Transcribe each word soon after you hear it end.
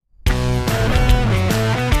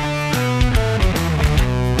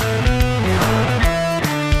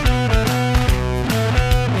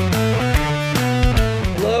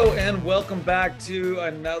back to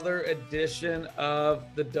another edition of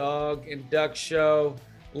the Dog and Duck Show.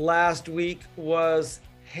 Last week was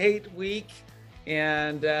Hate Week,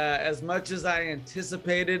 and as much as I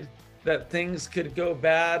anticipated that things could go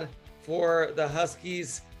bad for the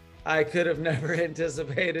Huskies, I could have never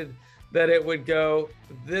anticipated that it would go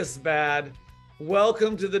this bad.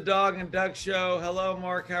 Welcome to the Dog and Duck Show. Hello,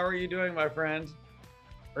 Mark. How are you doing, my friend?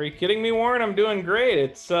 Are you kidding me, Warren? I'm doing great.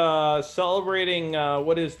 It's celebrating,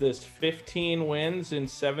 what is this, 15 wins in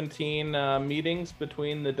 17 meetings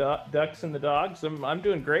between the Ducks and the Dogs. I'm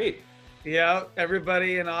doing great. Yeah,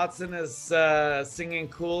 everybody in Autzen is singing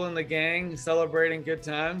Cool in the Gang, celebrating good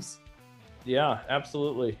times. Yeah,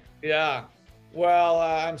 absolutely. Yeah. Well,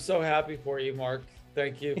 I'm so happy for you, Mark.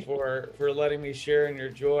 Thank you for letting me share in your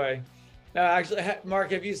joy. Actually,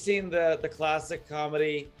 Mark, have you seen the classic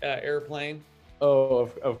comedy Airplane? Oh,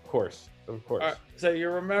 of course. Of course. So you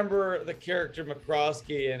remember the character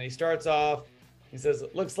McCroskey, and he starts off, he says,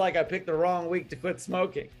 "Looks like I picked the wrong week to quit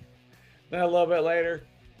smoking." Then a little bit later,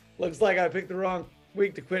 "Looks like I picked the wrong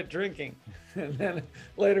week to quit drinking." And then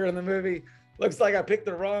later in the movie, "Looks like I picked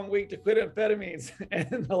the wrong week to quit amphetamines."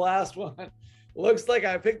 And the last one, "Looks like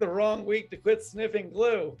I picked the wrong week to quit sniffing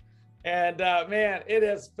glue." And man, it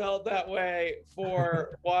has felt that way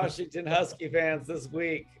for Washington Husky fans this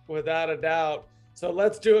week, without a doubt. So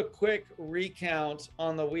let's do a quick recount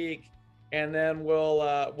on the week, and then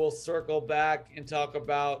we'll circle back and talk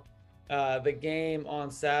about the game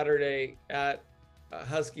on Saturday at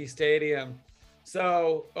Husky Stadium.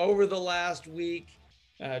 So over the last week,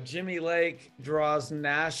 Jimmy Lake draws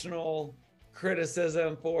national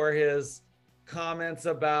criticism for his comments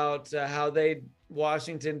about how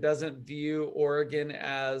Washington doesn't view Oregon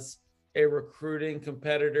as a recruiting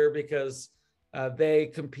competitor because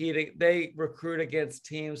they recruit against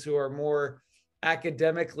teams who are more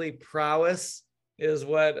academically prowess, is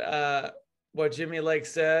what Jimmy Lake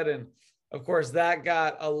said. And of course, that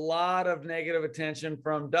got a lot of negative attention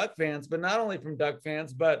from Duck fans, but not only from Duck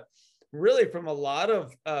fans, but really from a lot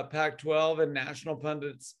of Pac-12 and national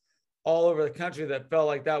pundits all over the country that felt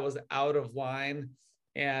like that was out of line.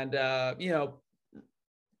 And,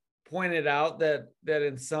 pointed out that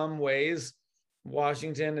in some ways,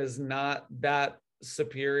 Washington is not that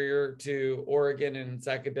superior to Oregon in its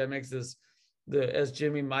academics as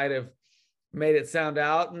Jimmy might have made it sound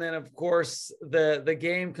out. And then, of course, the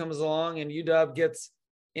game comes along and UW gets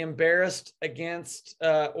embarrassed against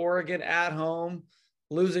Oregon at home,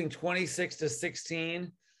 losing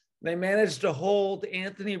 26-16. They managed to hold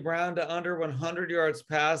Anthony Brown to under 100 yards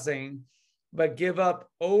passing, but give up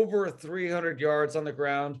over 300 yards on the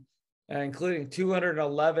ground, including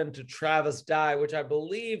 211 to Travis Dye, which I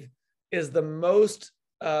believe is the most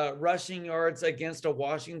rushing yards against a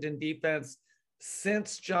Washington defense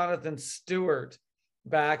since Jonathan Stewart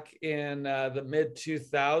back in the mid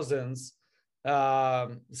 2000s.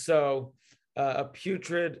 So a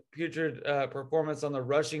putrid performance on the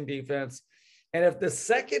rushing defense. And if the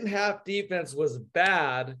second half defense was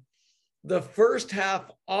bad, the first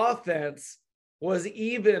half offense was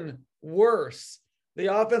even worse. The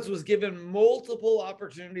offense was given multiple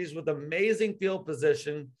opportunities with amazing field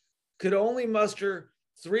position, could only muster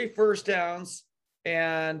 3 first downs.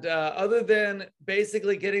 And other than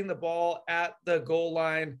basically getting the ball at the goal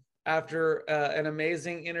line after an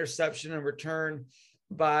amazing interception and return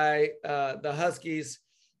by the Huskies,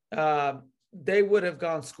 they would have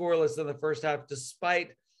gone scoreless in the first half,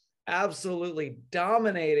 despite absolutely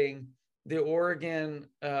dominating the Oregon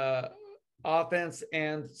offense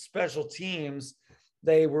and special teams.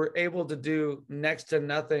 They were able to do next to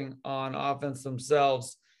nothing on offense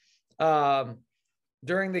themselves.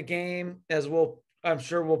 During the game, as I'm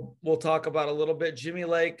sure we'll talk about a little bit, Jimmy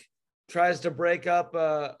Lake tries to break up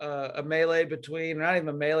a melee between, not even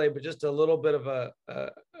a melee, but just a little bit of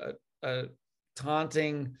a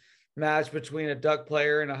taunting match between a Duck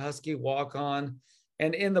player and a Husky walk-on,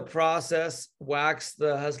 and in the process whacks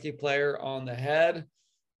the Husky player on the head.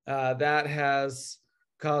 That has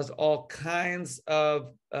caused all kinds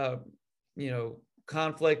of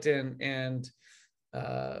conflict and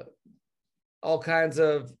all kinds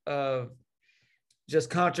of just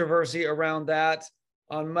controversy around that.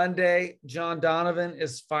 On Monday, John Donovan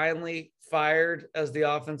is finally fired as the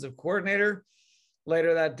offensive coordinator.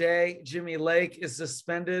 Later that day, Jimmy Lake is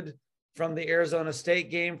suspended from the Arizona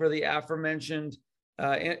State game for the aforementioned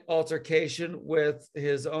altercation with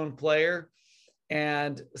his own player.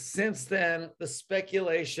 And since then, the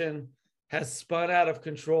speculation has spun out of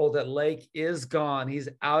control that Lake is gone. He's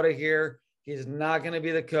out of here. He's not going to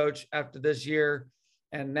be the coach after this year.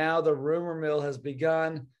 And now the rumor mill has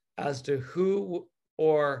begun as to who,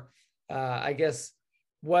 or I guess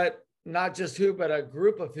what not just who, but a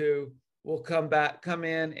group of who will come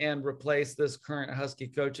in and replace this current Husky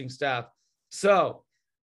coaching staff. So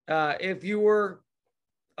if you were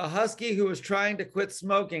a Husky who was trying to quit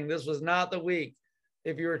smoking, this was not the week.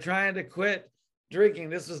 If you were trying to quit drinking,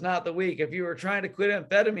 this was not the week. If you were trying to quit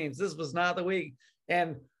amphetamines, this was not the week.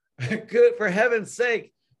 And good, for heaven's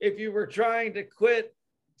sake, if you were trying to quit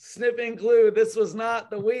sniffing glue, this was not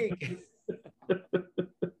the week.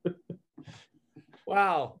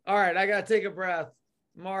 Wow. All right, I got to take a breath.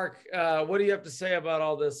 Mark, what do you have to say about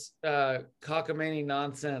all this cockamamie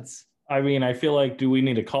nonsense? I mean, I feel like, do we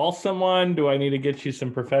need to call someone? Do I need to get you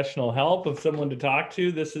some professional help of someone to talk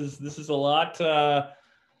to? This is a lot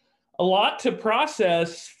to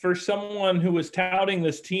process for someone who was touting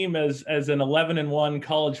this team as an 11-1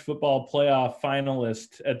 college football playoff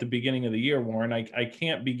finalist at the beginning of the year, Warren. I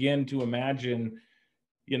can't begin to imagine,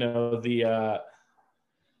 the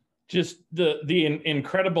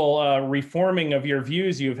incredible reforming of your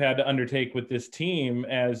views you've had to undertake with this team,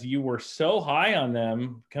 as you were so high on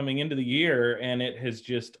them coming into the year, and it has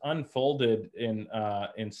just unfolded in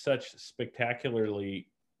such spectacularly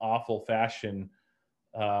awful fashion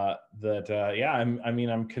I'm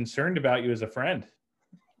concerned about you as a friend.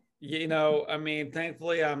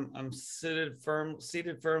 Thankfully I'm seated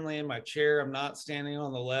firmly in my chair. I'm not standing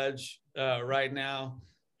on the ledge right now,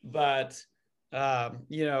 but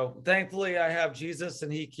thankfully I have Jesus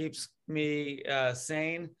and he keeps me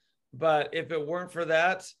sane. But if it weren't for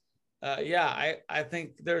that, I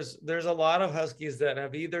think there's a lot of Huskies that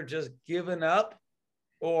have either just given up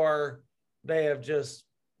or they've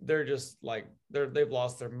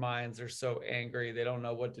lost their minds. They're so angry. They don't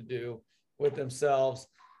know what to do with themselves.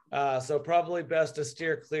 So probably best to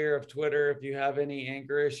steer clear of Twitter if you have any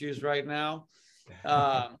anger issues right now.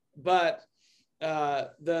 But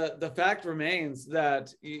the fact remains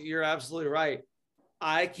that you're absolutely right.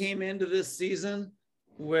 I came into this season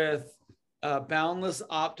with boundless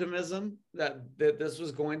optimism that this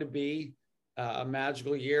was going to be a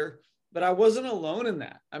magical year, but I wasn't alone in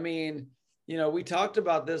that. I mean, we talked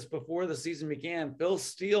about this before the season began. Phil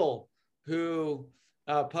Steele, who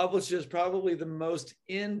publishes probably the most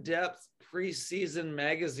in-depth preseason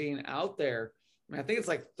magazine out there. I mean, I think it's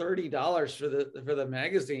like $30 for the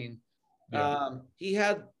magazine. Yeah. He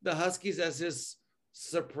had the Huskies as his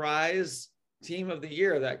surprise team of the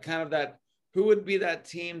year. That who would be that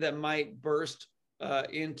team that might burst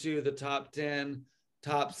into the top 10,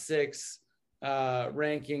 top 6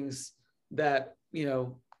 rankings that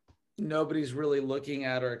nobody's really looking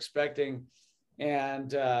at or expecting.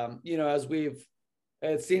 And as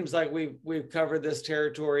it seems like we've covered this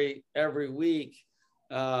territory every week.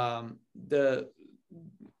 The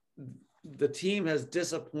team has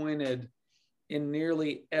disappointed in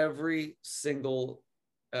nearly every single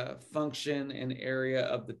function and area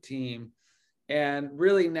of the team. And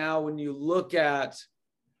really now, when you look at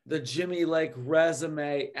the Jimmy Lake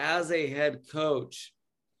resume as a head coach,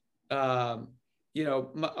 our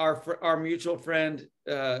mutual friend,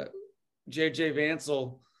 JJ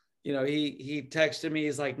Vansel, he texted me,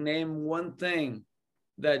 he's like, name one thing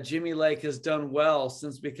that Jimmy Lake has done well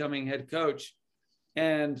since becoming head coach.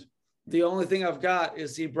 And the only thing I've got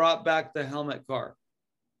is he brought back the helmet car.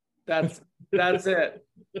 That's it.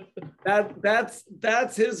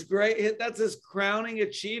 That's his crowning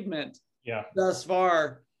achievement. Yeah. Thus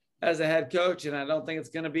far as a head coach. And I don't think it's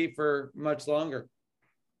going to be for much longer.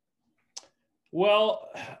 Well,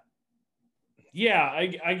 yeah,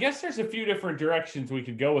 I guess there's a few different directions we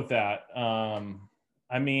could go with that.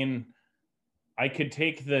 I mean, I could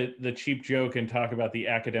take the cheap joke and talk about the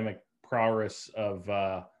academic prowess of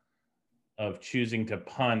choosing to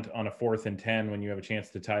punt on a 4th and 10 when you have a chance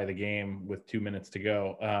to tie the game with 2 minutes to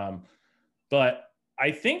go. But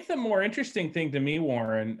I think the more interesting thing to me,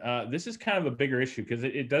 Warren, this is kind of a bigger issue because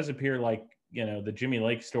it does appear like, the Jimmy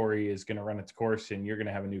Lake story is going to run its course and you're going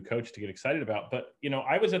to have a new coach to get excited about. But,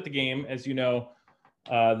 I was at the game, as you know,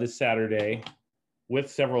 this Saturday with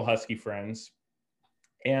several Husky friends.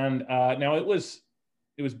 And now it was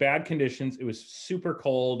bad conditions. It was super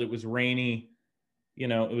cold. It was rainy.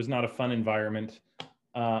 It was not a fun environment.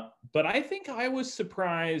 But I think I was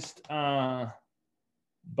surprised by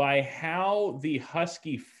how the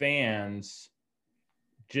Husky fans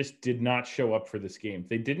just did not show up for this game.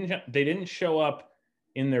 They didn't show up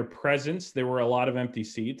in their presence. There were a lot of empty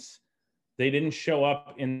seats. They didn't show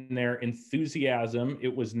up in their enthusiasm.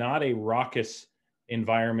 It was not a raucous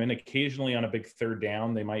environment. Occasionally on a big third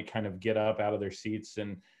down, they might kind of get up out of their seats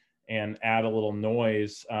and add a little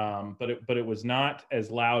noise. But it was not as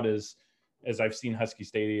loud as I've seen Husky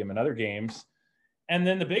Stadium in other games. And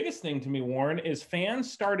then the biggest thing to me, Warren, is fans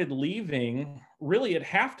started leaving really at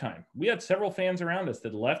halftime. We had several fans around us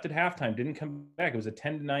that left at halftime, didn't come back. It was a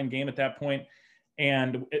 10-9 game at that point.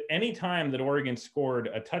 And at any time that Oregon scored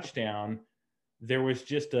a touchdown, there was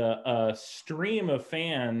just a stream of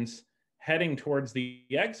fans heading towards the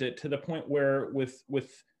exit, to the point where with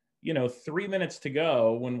 3 minutes to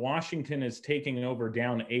go, when Washington is taking over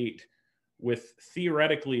down 8 with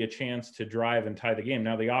theoretically a chance to drive and tie the game.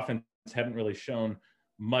 Now, the offense hadn't really shown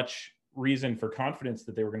much reason for confidence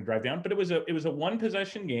that they were going to drive down, but it was a one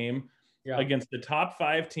possession game against the top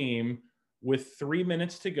 5 team with 3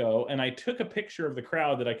 minutes to go. And I took a picture of the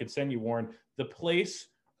crowd that I could send you, Warren. The place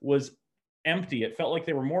was empty. It felt like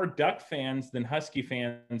there were more Duck fans than Husky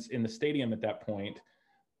fans in the stadium at that point.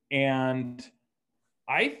 And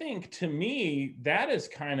I think, to me, that is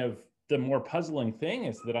kind of the more puzzling thing,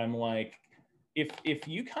 is that I'm like, if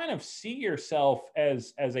you kind of see yourself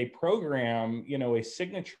as a program, a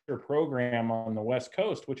signature program on the West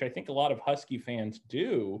Coast, which I think a lot of Husky fans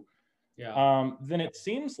do, then it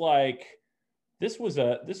seems like this was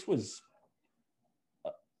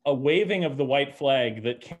a waving of the white flag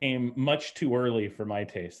that came much too early for my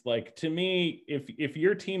taste. Like, to me, if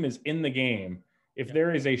your team is in the game, if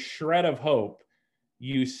there is a shred of hope,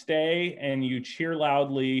 you stay and you cheer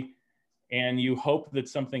loudly and you hope that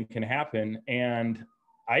something can happen. And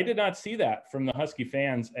I did not see that from the Husky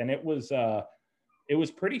fans. And it was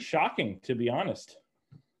pretty shocking, to be honest.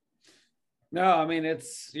 No, I mean,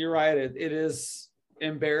 you're right. It is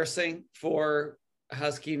embarrassing for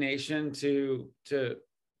Husky Nation to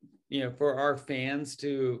for our fans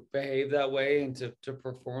to behave that way and to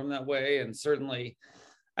perform that way. And certainly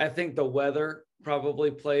I think the weather probably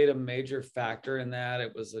played a major factor in that.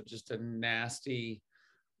 It was just a nasty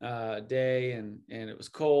day, and it was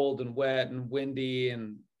cold and wet and windy,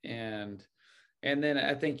 and then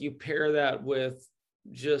I think you pair that with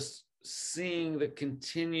just seeing the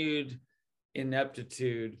continued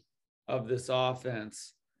ineptitude of this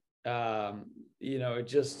offense.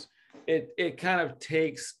 It kind of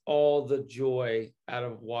takes all the joy out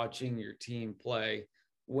of watching your team play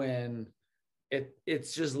when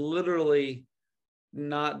it's just literally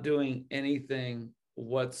not doing anything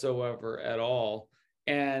whatsoever at all.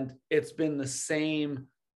 And it's been the same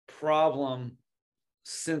problem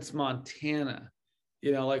since Montana.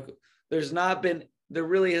 There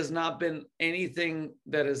really has not been anything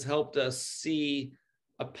that has helped us see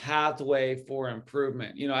a pathway for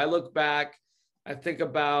improvement. I look back, I think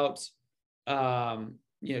about, the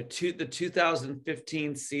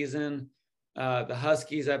 2015 season, the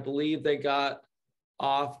Huskies, I believe they got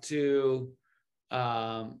off to,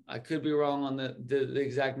 I could be wrong on the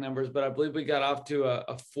exact numbers, but I believe we got off to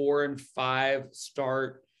a 4-5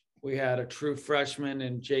 start. We had a true freshman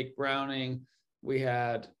in Jake Browning. We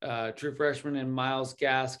had true freshman in Miles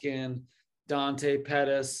Gaskin, Dante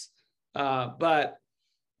Pettis. But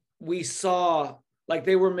we saw, like,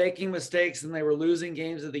 they were making mistakes and they were losing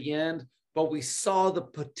games at the end, but we saw the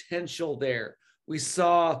potential there. We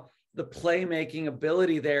saw the playmaking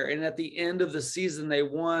ability there. And at the end of the season, they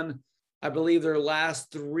won, I believe, their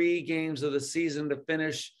last 3 games of the season to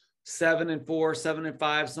finish 7-4,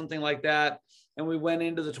 7-5, something like that. And we went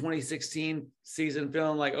into the 2016 season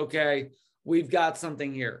feeling like, okay, we've got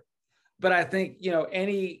something here. But I think,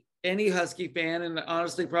 any Husky fan, and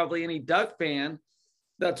honestly, probably any Duck fan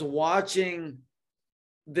that's watching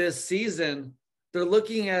this season, they're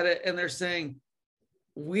looking at it and they're saying,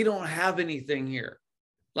 we don't have anything here.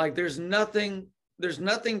 Like, there's nothing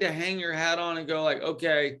to hang your hat on and go like,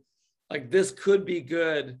 okay, like, this could be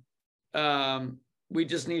good. We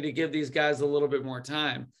just need to give these guys a little bit more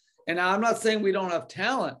time. And I'm not saying we don't have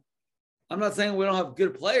talent. I'm not saying we don't have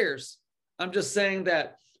good players. I'm just saying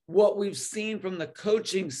that what we've seen from the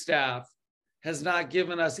coaching staff has not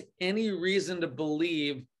given us any reason to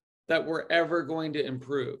believe that we're ever going to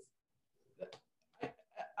improve.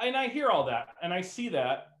 And I hear all that, and I see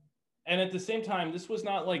that. And at the same time, this was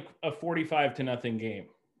not like a 45-0 game.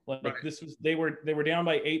 Like, right. This was, they were down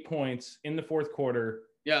by 8 points in the fourth quarter.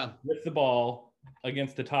 Yeah. With the ball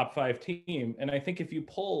against the top 5 team. And I think if you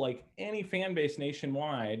pull like any fan base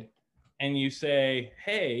nationwide and you say,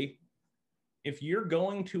 hey, if you're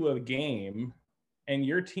going to a game and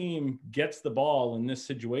your team gets the ball in this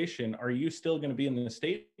situation, are you still going to be in the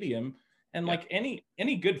stadium? And like any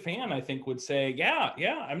good fan, I think, would say, yeah,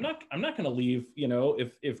 I'm not going to leave,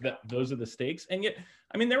 if those are the stakes. And yet,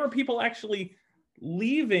 I mean, there were people actually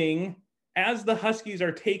leaving as the Huskies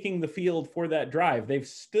are taking the field for that drive. They've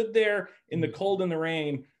stood there in the cold and the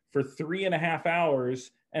rain for 3.5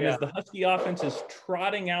 hours. And as the Husky offense is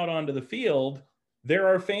trotting out onto the field, there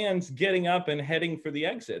are fans getting up and heading for the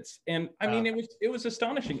exits. And I mean, it was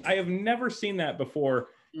astonishing. I have never seen that before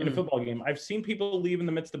in a football game. I've seen people leave in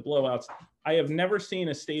the midst of blowouts. I have never seen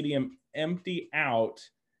a stadium empty out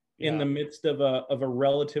in the midst of a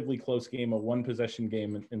relatively close game, a one possession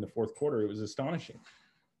game in the fourth quarter. It was astonishing.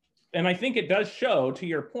 And I think it does show, to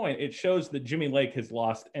your point, it shows that Jimmy Lake has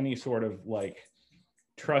lost any sort of like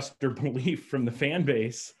trust or belief from the fan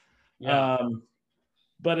base. Yeah.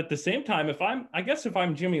 But at the same time, if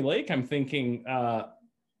I'm Jimmy Lake, I'm thinking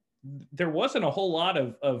there wasn't a whole lot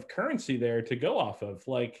of currency there to go off of.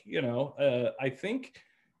 Like, I think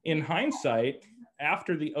in hindsight,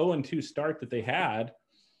 after the 0-2 start that they had,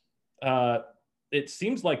 it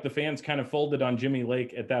seems like the fans kind of folded on Jimmy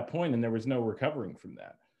Lake at that point, and there was no recovering from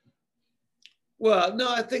that. Well,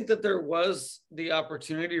 no, I think that there was the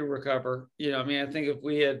opportunity to recover. I think if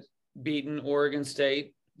we had beaten Oregon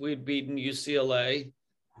State, we'd beaten UCLA.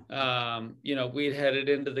 We'd headed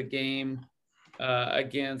into the game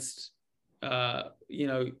against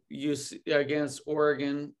against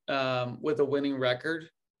Oregon with a winning record.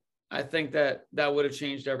 I think that would have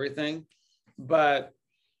changed everything. But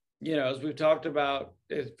as we've talked about,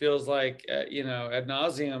 it feels like ad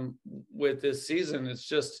nauseum with this season.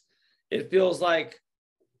 It feels like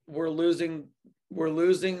we're losing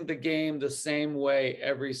the game the same way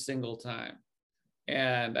every single time.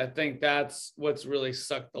 And I think that's what's really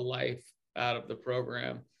sucked the life out of the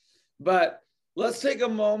program. But let's take a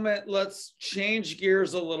moment. Let's change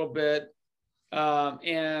gears a little bit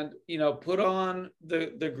and, put on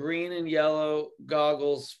the green and yellow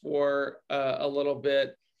goggles for a little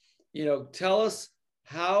bit. Tell us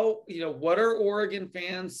how, what are Oregon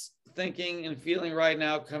fans thinking and feeling right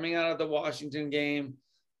now coming out of the Washington game?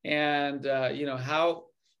 And,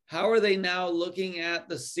 how are they now looking at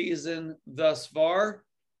the season thus far?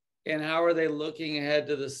 And how are they looking ahead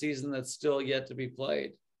to the season that's still yet to be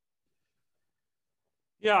played?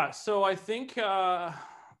 Yeah, so I think, for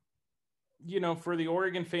the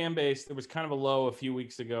Oregon fan base, there was kind of a low a few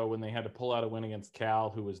weeks ago when they had to pull out a win against Cal,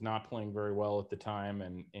 who was not playing very well at the time.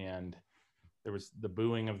 And there was the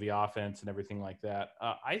booing of the offense and everything like that.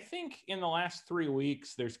 I think in the last 3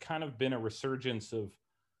 weeks, there's kind of been a resurgence of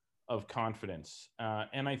confidence.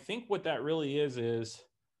 And I think what that really is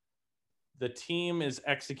the team is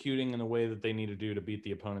executing in the way that they need to do to beat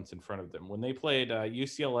the opponents in front of them. When they played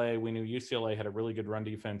UCLA, we knew UCLA had a really good run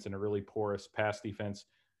defense and a really porous pass defense.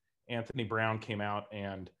 Anthony Brown came out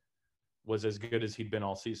and was as good as he'd been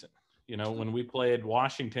all season. When we played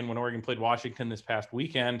Washington, when Oregon played Washington this past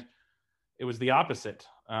weekend, it was the opposite.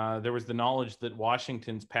 There was the knowledge that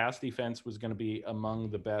Washington's pass defense was going to be among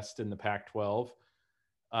the best in the Pac-12,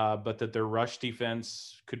 but that their rush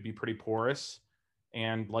defense could be pretty porous.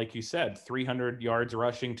 And like you said, 300 yards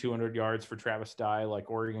rushing, 200 yards for Travis Dye. Like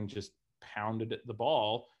Oregon just pounded the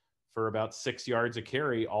ball for about 6 yards a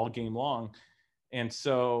carry all game long. And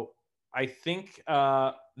so I think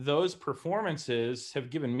those performances have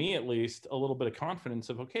given me at least a little bit of confidence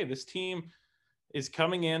of, okay, this team is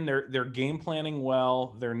coming in. They're game planning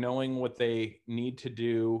well. They're knowing what they need to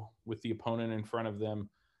do with the opponent in front of them.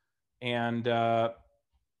 And,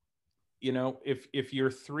 if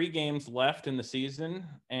you're 3 games left in the season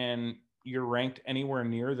and you're ranked anywhere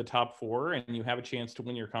near the top 4 and you have a chance to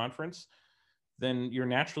win your conference, then you're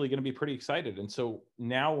naturally going to be pretty excited. And so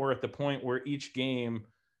now we're at the point where each game,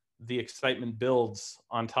 the excitement builds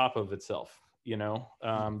on top of itself. They're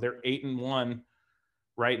 8-1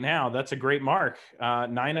 right now. That's a great mark.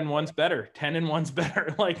 9-1's better. 10-1's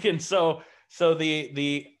better. And so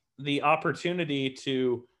the opportunity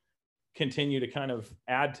to continue to kind of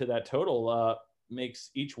add to that total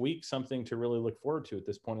makes each week something to really look forward to at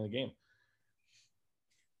this point in the game.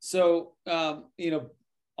 So,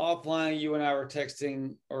 offline, you and I were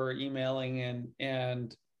texting or emailing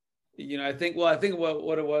and I think what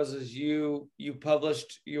it was is you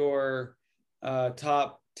published your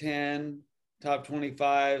top 10, top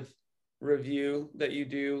 25 review that you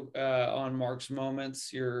do on Mark's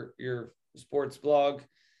Moments, your sports blog.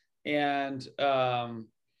 And,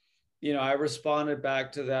 I responded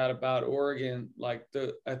back to that about Oregon.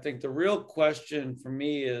 I think the real question for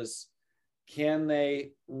me is, can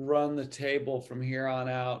they run the table from here on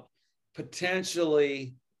out,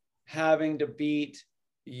 potentially having to beat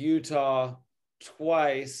Utah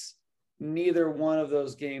twice, neither one of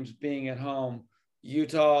those games being at home?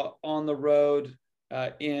 Utah on the road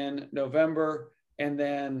in November, and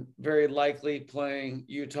then very likely playing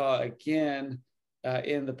Utah again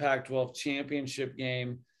in the Pac-12 championship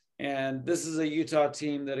game. And this is a Utah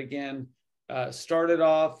team that, again, started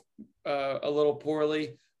off a little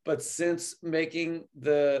poorly, but since making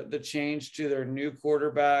the change to their new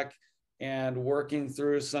quarterback and working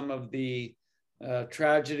through some of the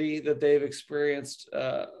tragedy that they've experienced,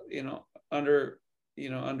 under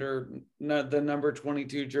the number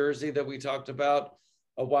 22 jersey that we talked about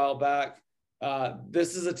a while back.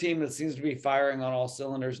 This is a team that seems to be firing on all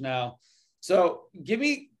cylinders now. So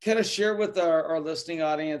share with our listening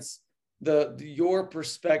audience your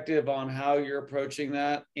perspective on how you're approaching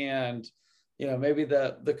that, and maybe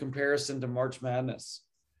the comparison to March Madness.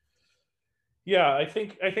 Yeah, I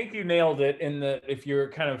think you nailed it if you're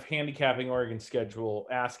kind of handicapping Oregon's schedule,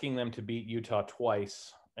 asking them to beat Utah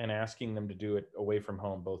twice and asking them to do it away from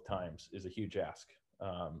home both times is a huge ask.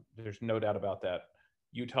 There's no doubt about that.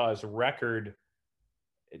 Utah's record,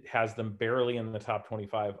 it has them barely in the top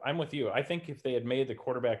 25. I'm with you. I think if they had made the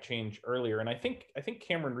quarterback change earlier, and I think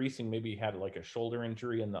Cameron Reesing maybe had like a shoulder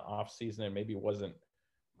injury in the offseason and maybe wasn't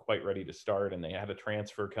quite ready to start, and they had a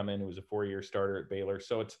transfer come in who was a 4-year starter at Baylor.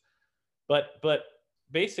 So but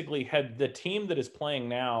basically, had the team that is playing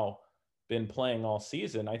now been playing all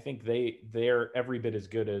season, I think they're every bit as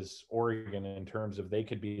good as Oregon in terms of they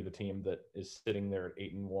could be the team that is sitting there at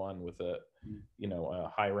 8-1 with a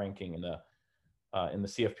high ranking in the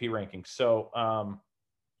CFP ranking. So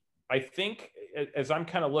I think as I'm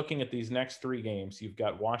kind of looking at these next 3 games, you've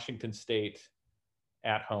got Washington State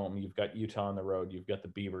at home, you've got Utah on the road, you've got the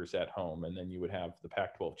Beavers at home, and then you would have the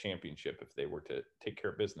Pac-12 championship if they were to take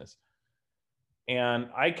care of business. And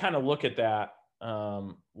I kind of look at that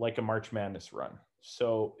like a March Madness run.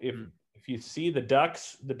 So if you see the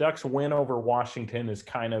Ducks win over Washington is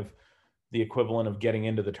kind of the equivalent of getting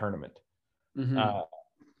into the tournament. Mm-hmm.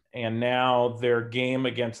 And now their game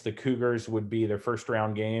against the Cougars would be their first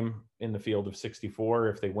round game in the field of 64.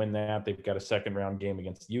 If they win that, they've got a second round game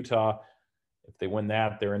against Utah. If they win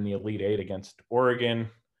that, they're in the Elite Eight against Oregon,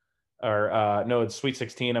 it's Sweet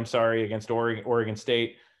 16, against Oregon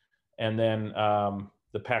State. And then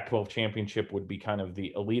the Pac-12 championship would be kind of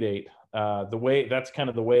the Elite Eight. That's kind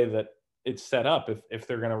of the way that it's set up if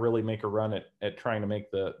they're going to really make a run at trying to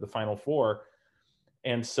make the Final Four.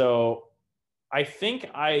 And so I think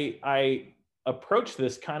I approach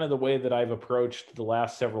this kind of the way that I've approached the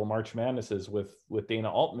last several March Madnesses with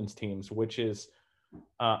Dana Altman's teams, which is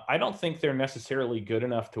I don't think they're necessarily good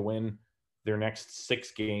enough to win their next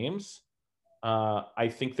 6 games. I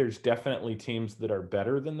think there's definitely teams that are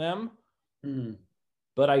better than them,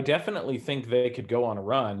 but I definitely think they could go on a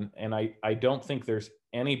run. And I don't think there's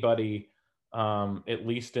anybody, at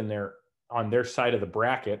least on their side of the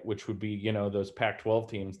bracket, which would be, those Pac-12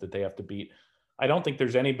 teams that they have to beat. I don't think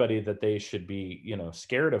there's anybody that they should be,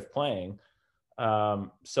 scared of playing.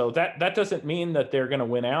 So that doesn't mean that they're going to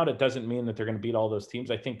win out. It doesn't mean that they're going to beat all those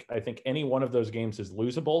teams. I think any one of those games is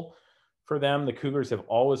losable for them. The Cougars have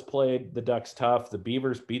always played the Ducks tough. The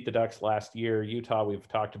Beavers beat the Ducks last year. Utah, we've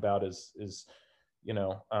talked about is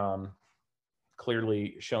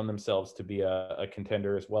clearly shown themselves to be a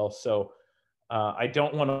contender as well. So I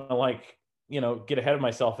don't want to get ahead of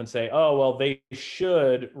myself and say, oh, well, they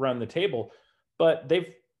should run the table, but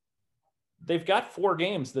they've got 4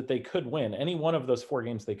 games that they could win. Any one of those 4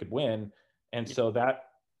 games they could win. And so that,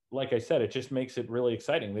 like I said, it just makes it really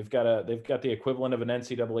exciting. They've got the equivalent of an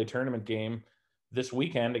NCAA tournament game this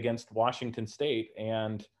weekend against Washington State.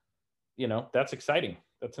 And, that's exciting.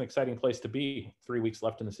 That's an exciting place to be 3 weeks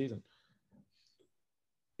left in the season.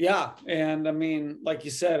 Yeah. And I mean, like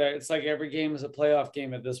you said, it's like every game is a playoff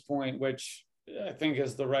game at this point, which I think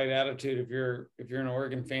is the right attitude if you're an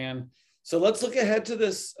Oregon fan. So let's look ahead to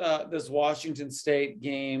this Washington State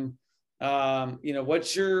game. What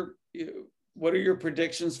are your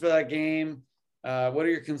predictions for that game? What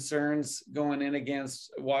are your concerns going in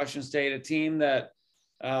against Washington State, a team that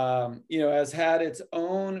has had its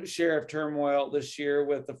own share of turmoil this year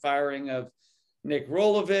with the firing of Nick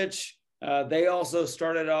Rolovich. They also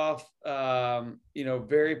started off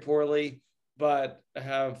very poorly, but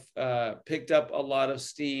have picked up a lot of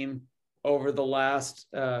steam over the last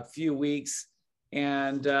few weeks.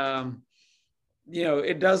 And,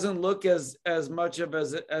 it doesn't look as much of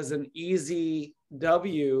as an easy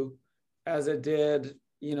W as it did,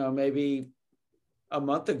 maybe a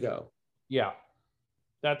month ago. Yeah,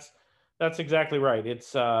 that's exactly right.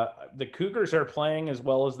 It's the Cougars are playing as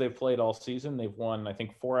well as they've played all season. They've won, I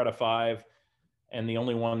think, 4 out of 5. And the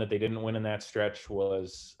only one that they didn't win in that stretch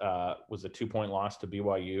was a 2-point loss to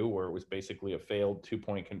BYU, where it was basically a failed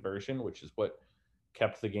 2-point conversion, which is what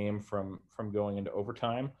kept the game from going into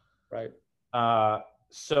overtime. Right.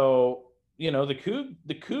 So,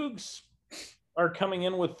 the Cougs are coming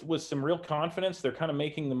in with some real confidence. They're kind of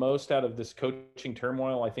making the most out of this coaching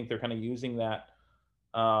turmoil. I think they're kind of using that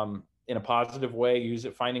in a positive way,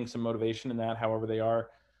 finding some motivation in that, however they are.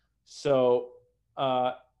 So,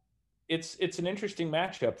 it's an interesting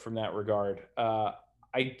matchup from that regard.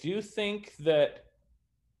 I do think that,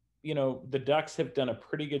 you know, the Ducks have done a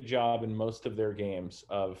pretty good job in most of their games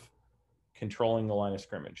of controlling the line of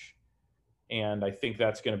scrimmage. And I think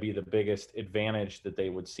that's going to be the biggest advantage that they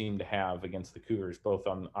would seem to have against the Cougars, both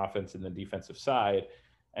on the offense and the defensive side.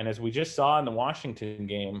 And as we just saw in the Washington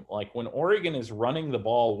game, like when Oregon is running the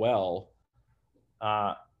ball well,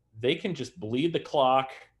 uh, they can just bleed the clock.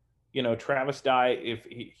 You know, Travis Dye, if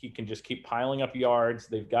he can just keep piling up yards.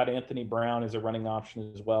 They've got Anthony Brown as a running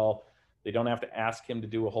option as well. They don't have to ask him to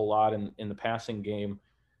do a whole lot in the passing game.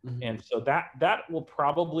 And so that will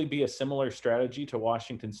probably be a similar strategy to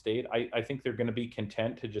Washington State. I think they're going to be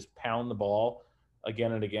content to just pound the ball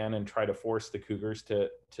again and again and try to force the Cougars to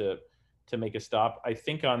make a stop. I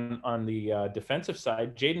think on the defensive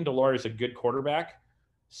side, Jaden Delore is a good quarterback,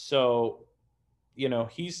 so you know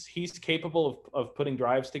he's capable of putting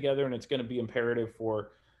drives together, and it's going to be imperative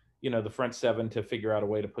for, you know, the front seven to figure out a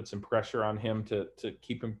way to put some pressure on him to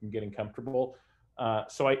keep him from getting comfortable.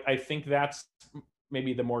 So I think that's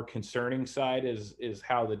maybe the more concerning side is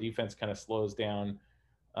how the defense kind of slows down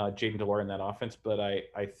Jaden Delore in that offense. But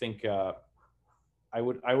I think I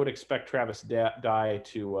would expect Travis Dye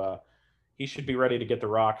to he should be ready to get the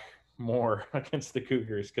rock more against the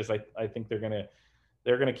Cougars, because I think they're gonna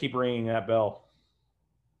keep ringing that bell.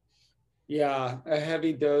 Yeah, a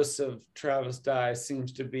heavy dose of Travis Dye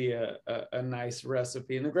seems to be a nice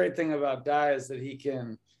recipe. And the great thing about Dye is that he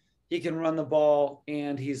can run the ball,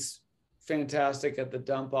 and he's fantastic at the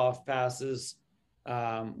dump off passes,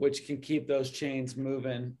 which can keep those chains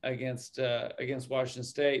moving against Washington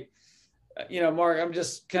State. You know, Mark, I'm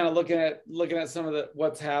just kind of looking at some of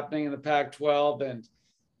what's happening in the Pac-12,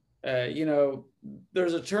 and you know,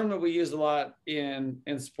 there's a term that we use a lot in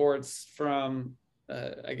sports from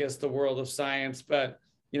I guess the world of science, but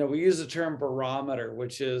you know, we use the term barometer,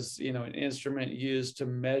 which is, you know, an instrument used to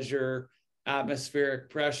measure atmospheric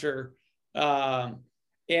pressure. And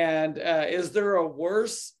is there a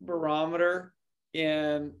worse barometer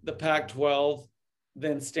in the Pac-12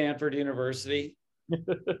 than Stanford University?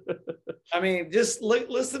 I mean, just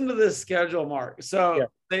listen to this schedule, Mark. So yeah.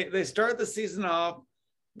 They start the season off,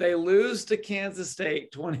 they lose to Kansas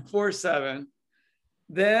State 24-7.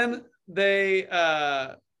 Then they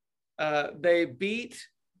beat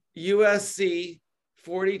USC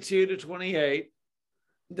 42-28.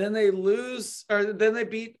 Then they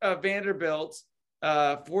beat Vanderbilt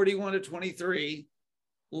 41-23.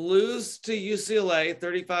 Lose to UCLA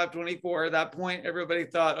 35-24. At that point, everybody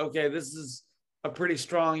thought, okay, this is a pretty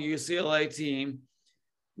strong UCLA team.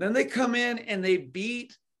 Then they come in and they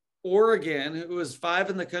beat Oregon, who was 5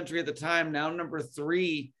 in the country at the time, now number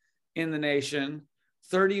 3 in the nation,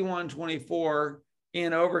 31-24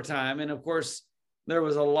 in overtime. And of course, there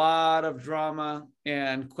was a lot of drama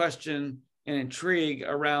and question and intrigue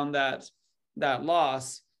around that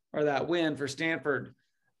loss or that win for Stanford.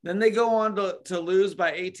 Then they go on to lose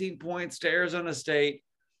by 18 points to Arizona State.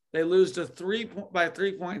 They lose by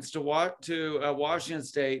 3 points to Washington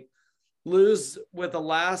State, lose with a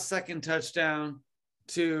last second touchdown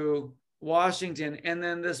to Washington. And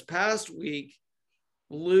then this past week,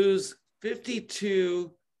 lose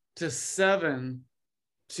 52-7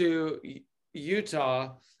 to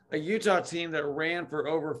Utah, a Utah team that ran for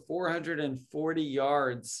over 440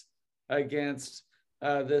 yards against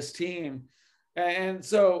this team. And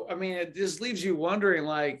so, I mean, it just leaves you wondering,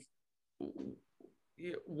 like,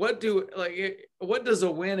 what does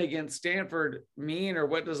a win against Stanford mean, or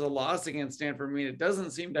what does a loss against Stanford mean? It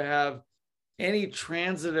doesn't seem to have any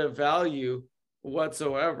transitive value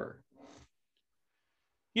whatsoever.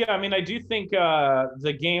 Yeah, I mean, I do think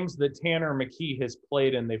the games that Tanner McKee has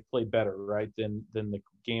played in, they've played better, right, than the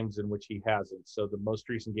games in which he hasn't. So the most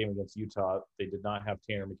recent game against Utah, they did not have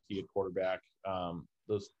Tanner McKee at quarterback.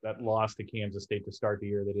 That loss to Kansas State to start the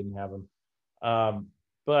year, they didn't have him.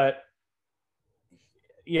 But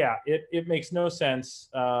yeah, it makes no sense.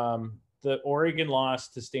 The Oregon loss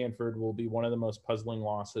to Stanford will be one of the most puzzling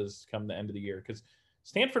losses come the end of the year, because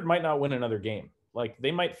Stanford might not win another game. Like,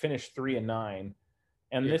 they might finish 3-9.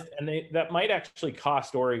 And that might actually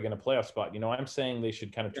cost Oregon a playoff spot. You know, I'm saying they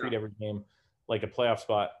should kind of treat every game like a playoff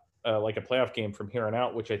spot, like a playoff game from here on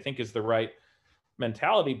out, which I think is the right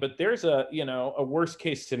mentality. But there's a worst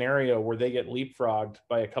case scenario where they get leapfrogged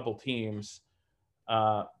by a couple teams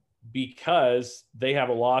because they have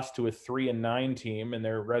a loss to a 3-9 team, and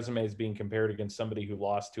their resume is being compared against somebody who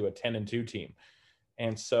lost to a 10-2 team.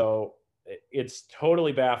 And so it's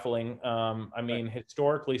totally baffling. I mean,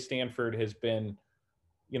 historically, Stanford has been,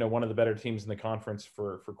 you know, one of the better teams in the conference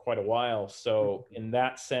for quite a while. So in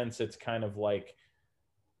that sense, it's kind of like,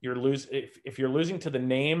 if you're losing to the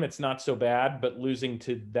name, it's not so bad, but losing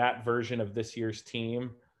to that version of this year's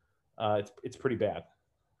team, it's pretty bad.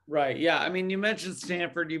 Right. Yeah. I mean, you mentioned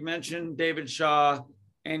Stanford, you mentioned David Shaw,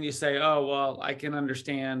 and you say, oh, well, I can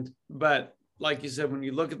understand. But like you said, when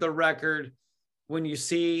you look at the record, when you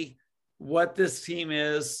see what this team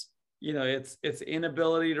is, its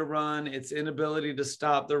inability to run, its inability to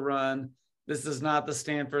stop the run. This is not the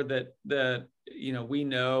Stanford that we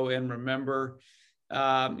know and remember.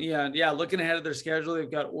 Looking ahead at their schedule,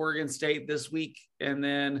 they've got Oregon State this week, and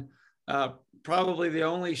then probably the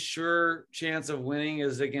only sure chance of winning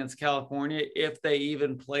is against California if they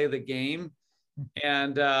even play the game.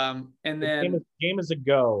 And then game is a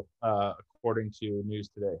go, according to News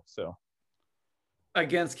Today. So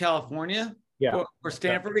against California, yeah, or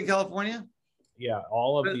Stanford in California. Yeah,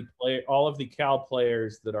 all of the Cal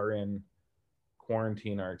players that are in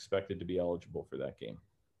quarantine are expected to be eligible for that game.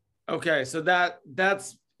 Okay, so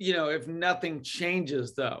that's if nothing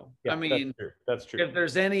changes, though. Yeah, I mean, that's true. If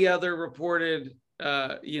there's any other reported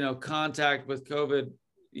contact with COVID,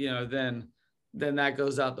 then that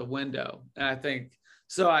goes out the window. And I think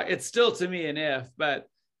so. It's still, to me, an if, but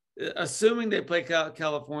assuming they play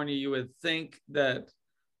California, you would think that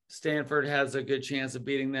Stanford has a good chance of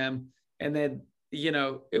beating them. And then,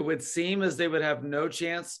 it would seem as they would have no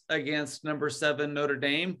chance against number 7 Notre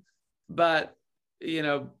Dame. But,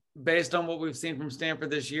 based on what we've seen from Stanford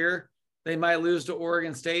this year, they might lose to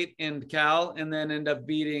Oregon State and Cal and then end up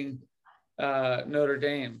beating Notre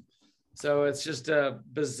Dame. So it's just a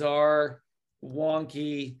bizarre,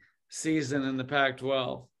 wonky season in the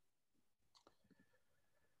Pac-12.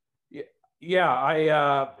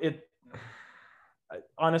 Yeah,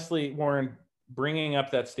 honestly, Warren, bringing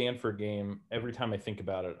up that Stanford game, every time I think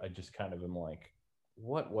about it, I just kind of am like,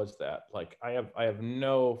 what was that? Like, I have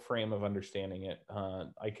no frame of understanding it.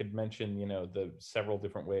 I could mention, the several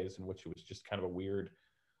different ways in which it was just kind of a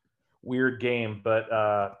weird game, but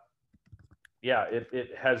it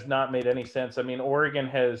has not made any sense. I mean, Oregon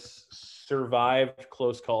has survived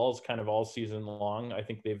close calls kind of all season long. I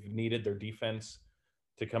think they've needed their defense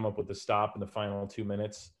to come up with a stop in the final 2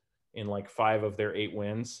 minutes in like 5 of their 8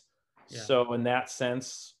 wins. Yeah. So in that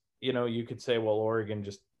sense, you could say, well, Oregon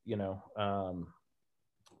just,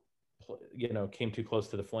 came too close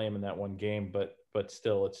to the flame in that one game, but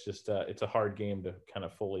still, it's just it's a hard game to kind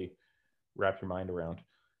of fully wrap your mind around.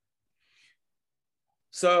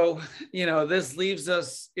 So, this leaves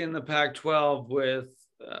us in the Pac-12 with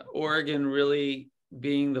Oregon really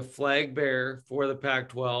being the flag bearer for the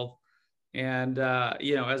Pac-12. And,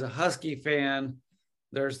 as a Husky fan,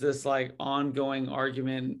 there's this like ongoing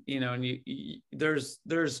argument, and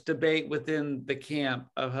there's debate within the camp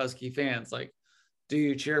of Husky fans. Like, do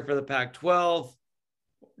you cheer for the Pac-12?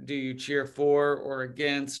 Do you cheer for or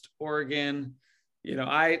against Oregon?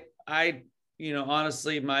 I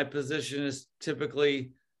honestly, my position is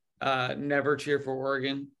typically never cheer for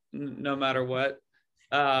Oregon, no matter what.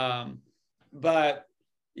 But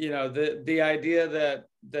the idea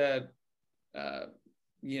that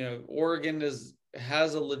Oregon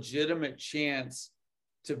has a legitimate chance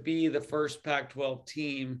to be the first Pac-12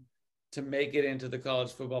 team to make it into the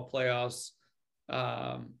college football playoffs,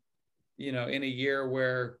 in a year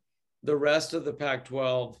where the rest of the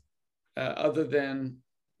Pac-12, other than,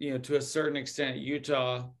 to a certain extent,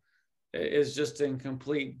 Utah, is just in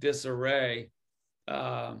complete disarray.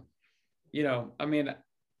 I mean,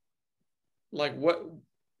 like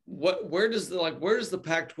where does the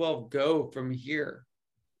Pac-12 go from here?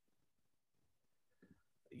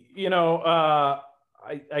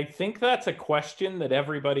 I think that's a question that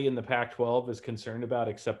everybody in the Pac-12 is concerned about,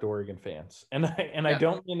 except Oregon fans. And I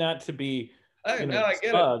don't mean that to be, I get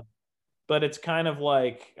it. But it's kind of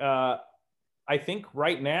like, I think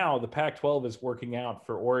right now the Pac-12 is working out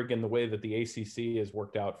for Oregon the way that the ACC has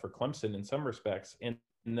worked out for Clemson in some respects, in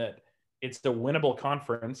that it's the winnable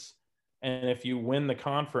conference. And if you win the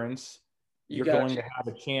conference, you're going to have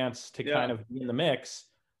a chance to kind of be in the mix.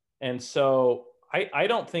 And so I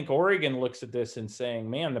don't think Oregon looks at this and saying,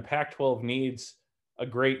 man, the Pac-12 needs a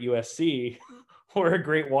great USC or a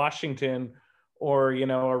great Washington or,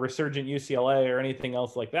 a resurgent UCLA or anything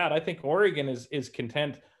else like that. I think Oregon is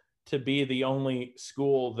content to be the only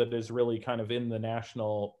school that is really kind of in the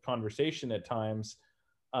national conversation at times.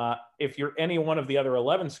 If you're any one of the other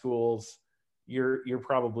 11 schools, you're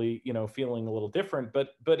probably, feeling a little different. But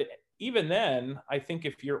even then, I think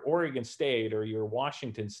if you're Oregon State or you're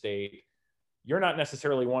Washington State, you're not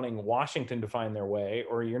necessarily wanting Washington to find their way,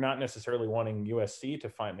 or you're not necessarily wanting USC to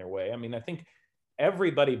find their way. I mean, I think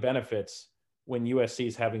everybody benefits when USC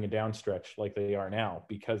is having a downstretch like they are now,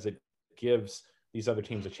 because it gives these other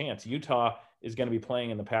teams a chance. Utah is going to be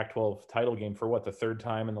playing in the Pac-12 title game for the third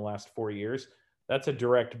time in the last 4 years. That's a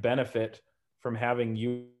direct benefit from having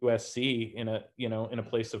USC in a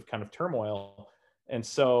place of kind of turmoil. And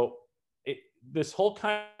so this whole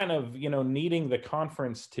kind of, needing the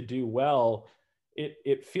conference to do well,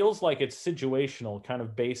 it feels like it's situational, kind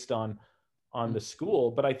of based on the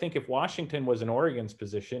school. But I think if Washington was in Oregon's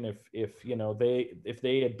position, if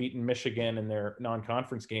they had beaten Michigan in their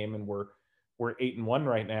non-conference game and we're 8-1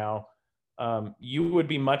 right now, you would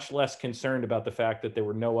be much less concerned about the fact that there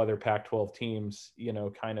were no other Pac-12 teams, in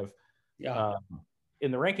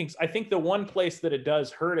the rankings. I think the one place that it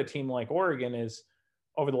does hurt a team like Oregon is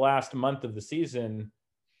over the last month of the season,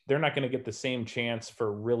 they're not going to get the same chance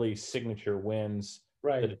for really signature wins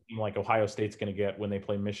that a team like Ohio State's going to get when they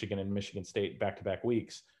play Michigan and Michigan State back-to-back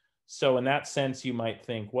weeks. So in that sense, you might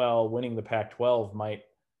think, well, winning the Pac-12 might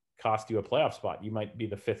cost you a playoff spot. You might be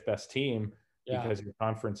the 5th best team because your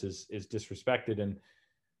conference is disrespected. And,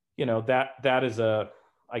 that is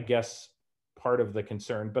I guess, part of the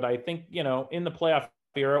concern. But I think, in the playoff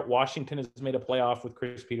era, Washington has made a playoff with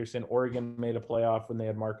Chris Peterson. Oregon made a playoff when they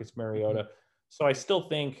had Marcus Mariota. So I still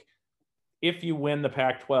think if you win the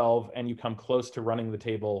Pac-12 and you come close to running the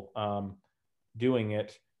table, doing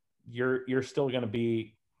it, you're still going to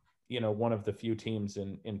be, one of the few teams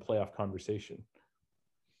in playoff conversation.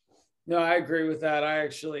 No, I agree with that. I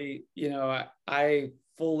actually, I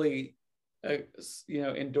fully,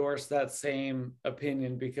 endorse that same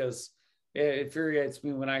opinion, because it infuriates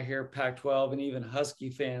me when I hear Pac-12 and even Husky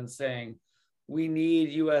fans saying, we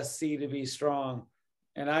need USC to be strong.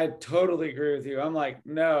 And I totally agree with you. I'm like,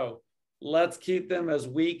 no, let's keep them as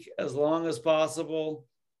weak as long as possible.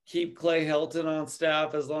 Keep Clay Helton on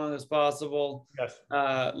staff as long as possible. Yes.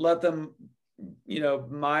 Let them,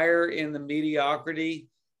 mire in the mediocrity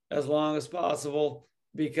as long as possible,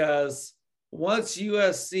 because once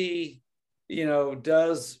USC,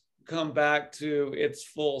 does come back to its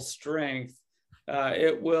full strength,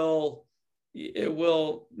 it will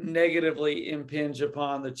negatively impinge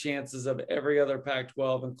upon the chances of every other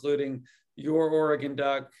Pac-12, including your Oregon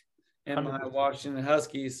Duck and 100%. My Washington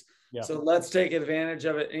Huskies. Yeah. So let's take advantage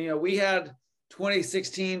of it. And, we had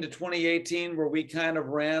 2016 to 2018 where we kind of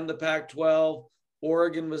ran the Pac-12.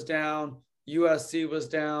 Oregon was down, USC was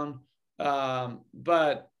down,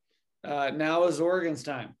 but now is Oregon's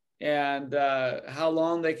time. And how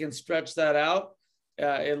long they can stretch that out,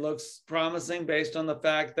 it looks promising based on the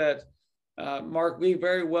fact that, Mark, we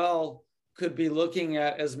very well could be looking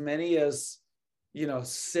at as many as,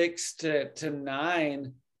 6 to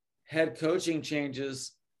 9 head coaching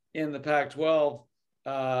changes in the Pac-12,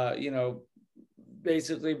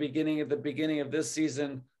 basically beginning at the beginning of this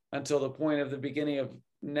season until the point of the beginning of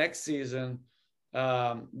next season.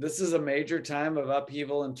 This is a major time of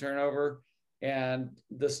upheaval and turnover, and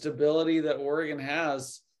the stability that Oregon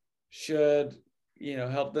has should,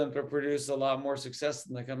 help them to produce a lot more success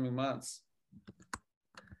in the coming months.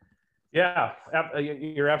 Yeah,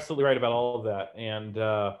 you're absolutely right about all of that. And,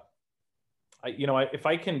 if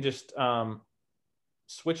I can just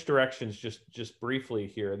switch directions just briefly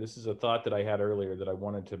here, this is a thought that I had earlier that I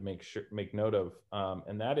wanted to make note of.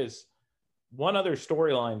 And that is one other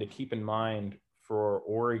storyline to keep in mind for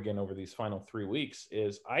Oregon over these final 3 weeks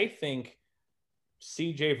is I think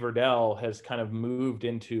CJ Verdell has kind of moved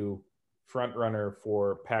into front runner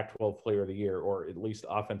for Pac-12 Player of the Year, or at least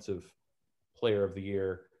Offensive Player of the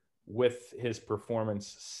Year, with his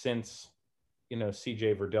performance since,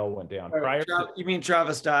 CJ Verdell went down. You mean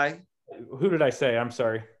Travis Dye? Who did I say? I'm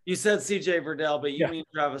sorry. You said CJ Verdell, but you mean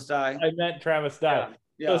Travis Dye. I meant Travis Dye.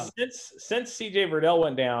 Yeah. So since CJ Verdell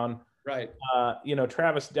went down, right.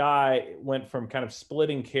 Travis Dye went from kind of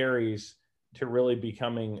splitting carries to really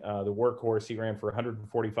becoming the workhorse. He ran for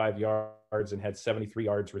 145 yards and had 73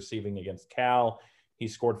 yards receiving against Cal. He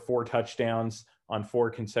scored 4 touchdowns on 4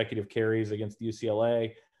 consecutive carries against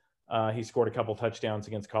UCLA. He scored a couple touchdowns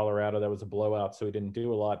against Colorado. That was a blowout, so he didn't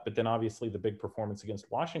do a lot. But then obviously the big performance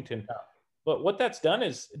against Washington. Yeah. But what that's done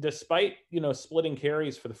is, despite, splitting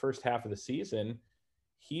carries for the first half of the season,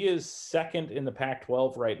 he is second in the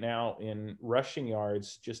Pac-12 right now in rushing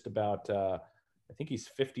yards, just about, I think he's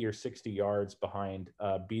 50 or 60 yards behind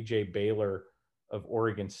BJ Baylor of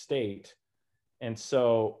Oregon State. And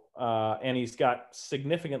so, and he's got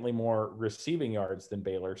significantly more receiving yards than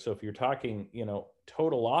Baylor. So if you're talking,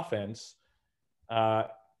 total offense,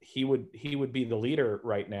 he would be the leader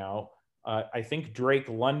right now. I think Drake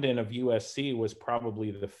London of USC was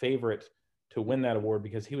probably the favorite to win that award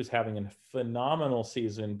because he was having a phenomenal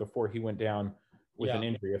season before he went down with an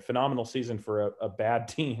injury, a phenomenal season for a bad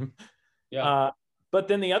team. Yeah. But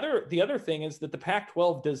then the other thing is that the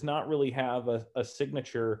Pac-12 does not really have a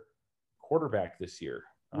signature quarterback this year.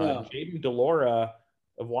 No. Jaden Delora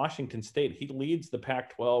of Washington State, he leads the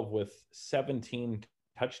Pac-12 with 17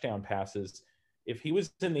 touchdown passes. If he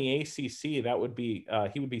was in the ACC, that would be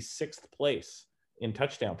he would be 6th place in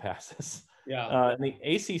touchdown passes. Yeah. And the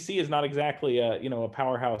ACC is not exactly a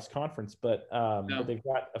powerhouse conference, but they've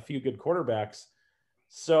got a few good quarterbacks.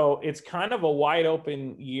 So it's kind of a wide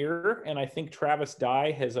open year, and I think Travis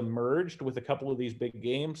Dye has emerged with a couple of these big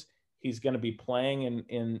games. He's going to be playing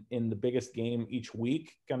in the biggest game each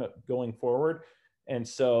week, going forward, and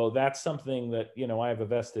so that's something that I have a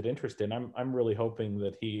vested interest in. I'm really hoping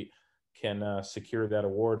that he can secure that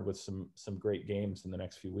award with some great games in the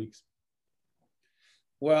next few weeks.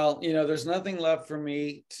 Well, there's nothing left for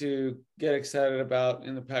me to get excited about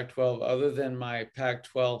in the Pac-12 other than my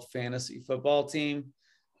Pac-12 fantasy football team,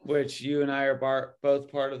 which you and I are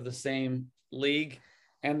both part of the same league.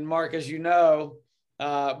 And Mark, as you know,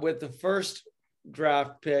 with the first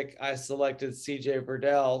draft pick, I selected CJ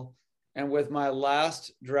Verdell. And with my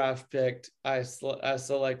last draft pick, I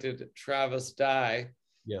selected Travis Dye.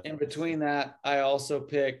 Yeah. In between that, I also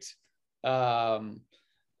picked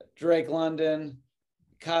Drake London,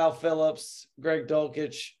 Kyle Phillips, Greg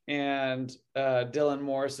Dulcich, and Dylan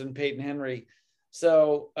Morrison, Peyton Henry.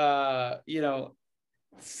 So,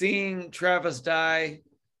 seeing Travis Dye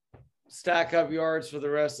stack up yards for the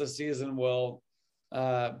rest of the season will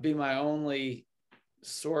be my only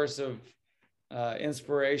source of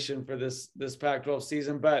inspiration for this Pac-12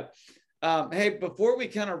 season. But hey, before we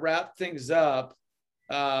kind of wrap things up,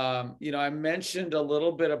 I mentioned a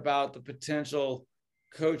little bit about the potential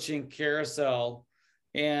coaching carousel.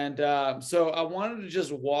 And so I wanted to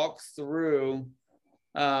just walk through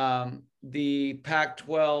the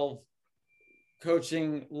Pac-12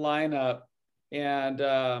 coaching lineup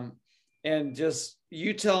and just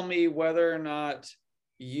you tell me whether or not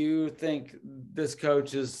you think this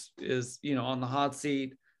coach is on the hot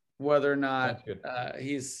seat, whether or not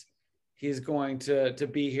he's going to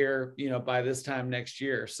be here by this time next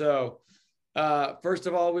year. So first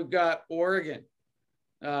of all, we've got Oregon.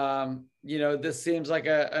 This seems like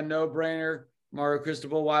a no-brainer. Mario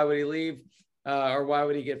Cristobal, why would he leave? Or why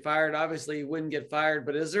would he get fired? Obviously, he wouldn't get fired,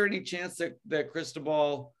 but is there any chance that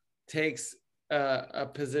Cristobal takes a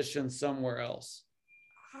position somewhere else?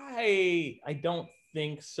 I don't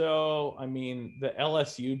think so. I mean, the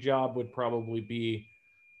LSU job would probably be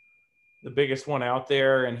the biggest one out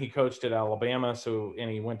there, and he coached at Alabama, and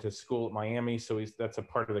he went to school at Miami, so that's a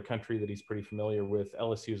part of the country that he's pretty familiar with.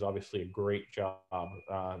 LSU is obviously a great job.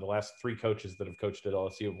 The last 3 coaches that have coached at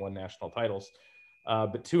LSU have won national titles,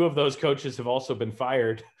 but 2 of those coaches have also been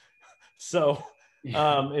fired. So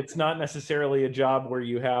it's not necessarily a job where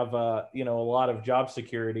you have a lot of job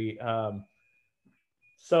security.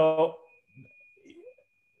 So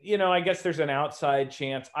I guess there's an outside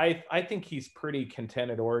chance. I think he's pretty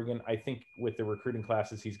content at Oregon. I think with the recruiting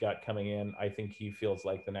classes he's got coming in, I think he feels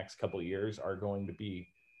like the next couple of years are going to be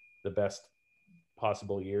the best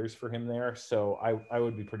possible years for him there. So I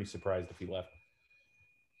would be pretty surprised if he left.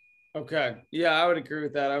 Okay. Yeah, I would agree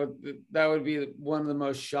with that. That would be one of the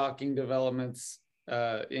most shocking developments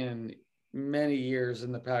in many years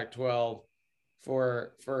in the Pac-12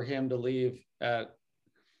 for him to leave at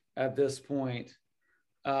this point.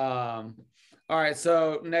 All right.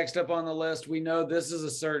 So next up on the list, we know this is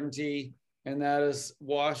a certainty, and that is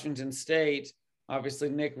Washington State. Obviously,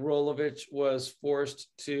 Nick Rolovich was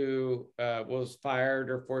fired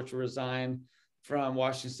or forced to resign from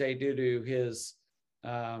Washington State due to his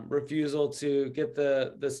refusal to get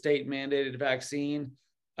the state mandated vaccine.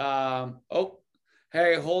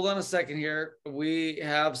 Hey, hold on a second here. We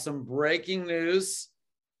have some breaking news,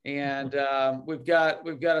 and we've got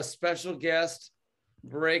a special guest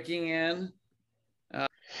breaking in.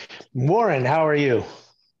 Warren, how are you?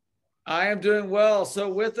 I am doing well. So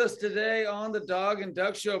with us today on the Dog and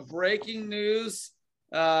Duck Show, breaking news.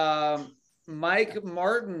 Mike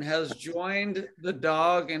Martin has joined the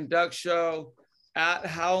Dog and Duck Show. At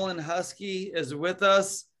Howlin' Husky is with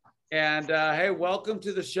us. And hey, welcome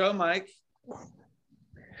to the show, Mike.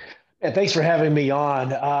 And thanks for having me on.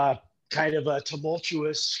 Kind of a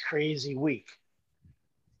tumultuous, crazy week.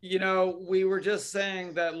 We were just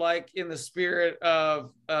saying that, like, in the spirit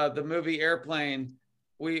of the movie Airplane,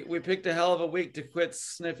 we picked a hell of a week to quit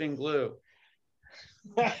sniffing glue.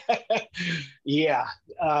 Yeah,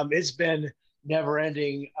 it's been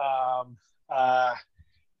never-ending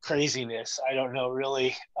craziness. I don't know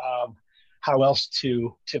really how else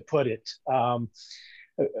to put it. I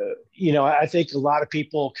think a lot of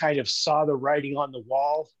people kind of saw the writing on the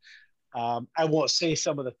wall. I won't say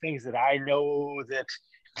some of the things that I know that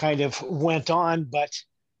kind of went on, but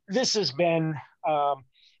this has been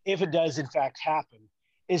if it does in fact happen,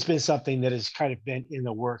 it's been something that has kind of been in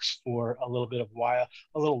the works for a little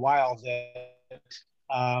while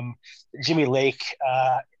that Jimmy Lake,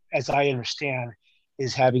 as I understand,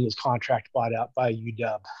 is having his contract bought out by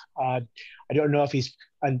UW. I don't know if he's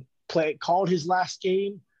called his last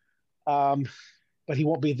game, but he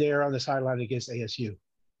won't be there on the sideline against ASU.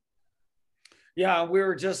 Yeah, we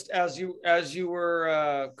were just as you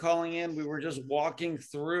were calling in, we were just walking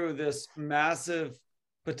through this massive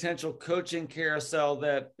potential coaching carousel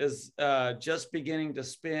that is just beginning to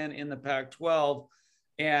spin in the Pac-12,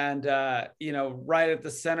 and right at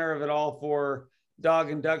the center of it all for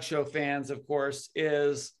Dog and Duck Show fans, of course,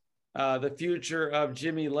 is the future of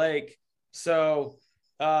Jimmy Lake. So,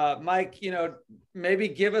 Mike, maybe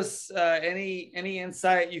give us any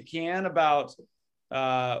insight you can about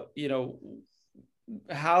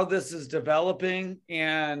how this is developing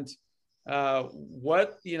and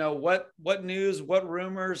what news, what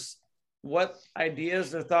rumors, what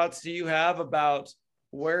ideas or thoughts do you have about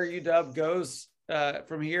where UW goes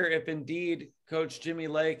from here if indeed Coach Jimmy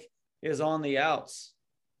Lake is on the outs?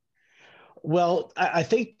 Well, I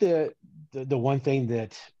think the one thing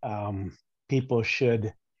that people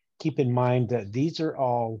should keep in mind that these are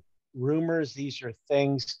all rumors, these are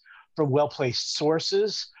things from well-placed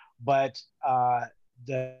sources, but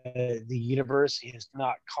the university has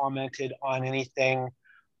not commented on anything.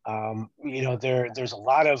 There's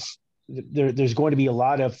going to be a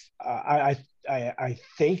lot of I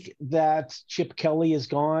think that Chip Kelly is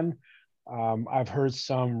gone. I've heard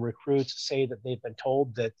some recruits say that they've been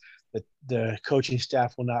told that the coaching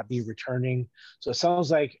staff will not be returning. So it sounds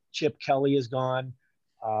like Chip Kelly is gone.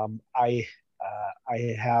 I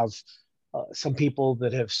have some people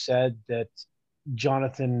that have said that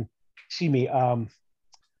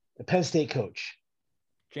the Penn State coach,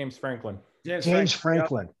 James Franklin. James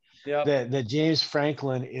Franklin. Yep. That James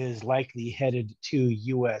Franklin is likely headed to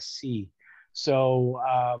USC. So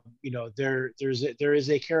there is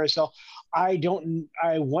a carousel. I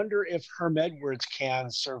wonder if Herm Edwards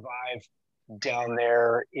can survive down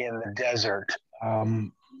there in the desert.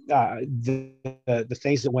 The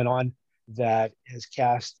things that went on that has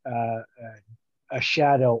cast a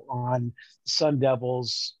shadow on Sun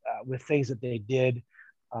Devils with things that they did.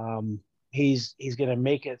 He's going to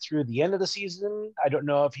make it through the end of the season. I don't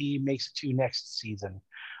know if he makes it to next season.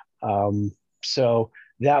 So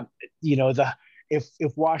that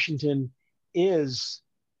if Washington is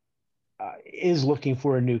looking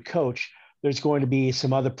for a new coach, there's going to be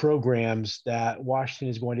some other programs that Washington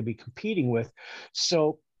is going to be competing with.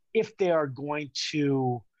 So if they are going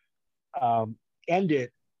to end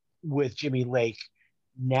it with Jimmy Lake,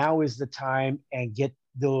 now is the time, and get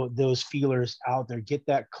those feelers out there, get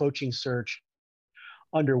that coaching search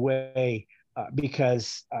underway,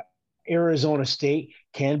 because Arizona State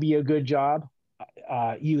can be a good job.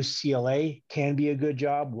 UCLA can be a good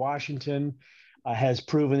job. Washington has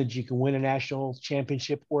proven that you can win a national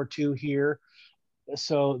championship or two here.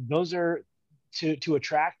 So those are to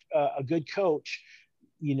attract a good coach.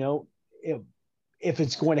 If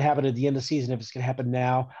it's going to happen at the end of the season, if it's going to happen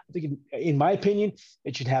now, I think, in my opinion,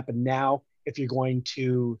 it should happen now if you're going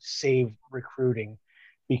to save recruiting.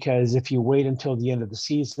 Because if you wait until the end of the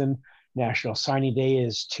season, National Signing Day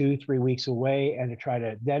is 2-3 weeks away, and to try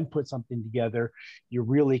to then put something together, you're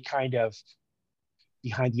really kind of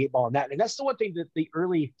behind the eight ball on that. And that's the one thing that the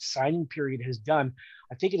early signing period has done.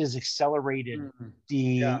 I think it has accelerated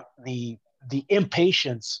the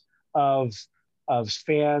impatience of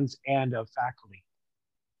fans and of faculty.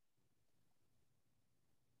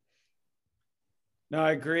 No,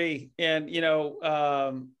 I agree. And,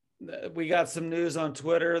 we got some news on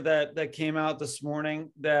Twitter that came out this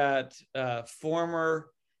morning that former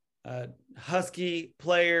Husky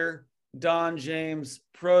player, Don James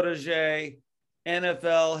protege,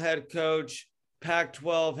 NFL head coach,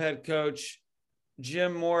 Pac-12 head coach,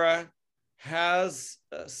 Jim Mora has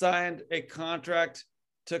signed a contract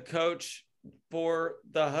to coach for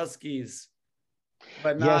the Huskies.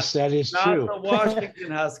 But yes, that is true. Not the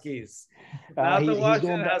Washington Huskies. Not the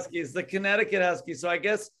Washington Huskies, the Connecticut Huskies. So I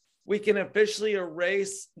guess we can officially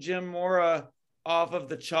erase Jim Mora off of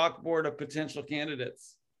the chalkboard of potential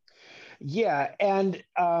candidates. Yeah, and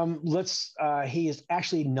he is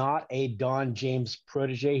actually not a Don James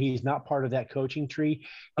protege. He's not part of that coaching tree.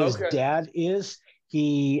 His dad is.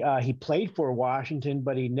 He played for Washington,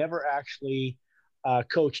 but he never actually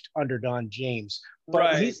coached under Don James.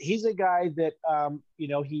 But he's a guy that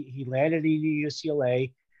he landed at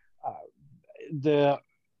UCLA. The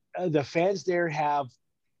fans there have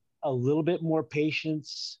a little bit more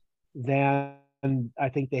patience than I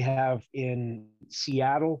think they have in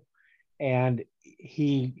Seattle. and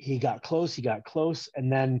he got close. He got close, and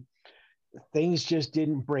then things just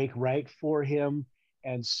didn't break right for him,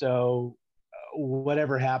 and so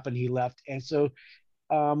whatever happened, he left. And so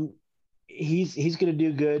um, he's going to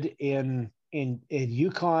do good in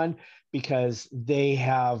UConn because they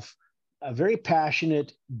have a very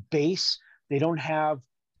passionate base. They don't have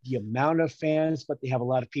the amount of fans, but they have a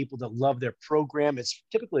lot of people that love their program. It's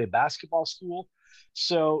typically a basketball school.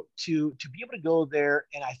 So to be able to go there,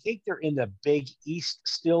 and I think they're in the Big East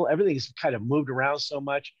still. Everything's kind of moved around so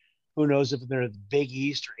much. Who knows if they're the Big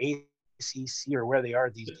East or ACC or where they are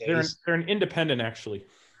these days? They're an independent, actually.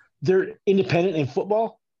 They're independent in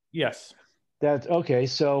football? Yes. That's okay.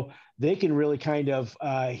 So they can really kind of,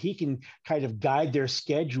 he can kind of guide their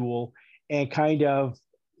schedule and kind of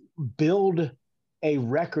build a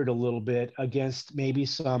record a little bit against maybe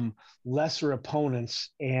some lesser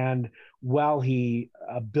opponents. And while he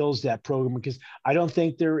builds that program, because I don't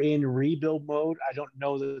think they're in rebuild mode. I don't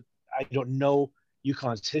know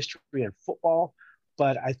UConn's history in football,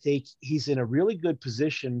 but I think he's in a really good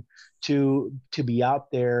position to be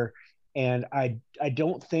out there. And I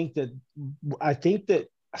think that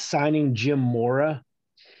signing Jim Mora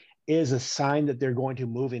is a sign that they're going to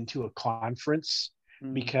move into a conference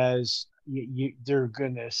because they're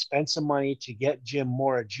going to spend some money to get Jim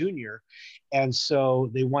Mora Jr. And so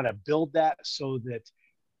they want to build that so that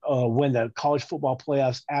when the college football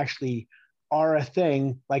playoffs actually are a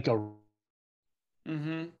thing, like a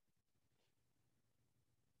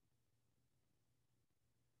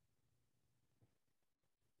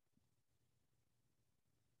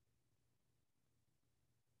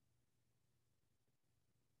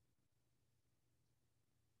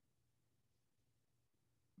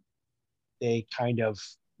they kind of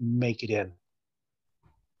make it in.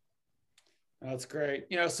 That's great.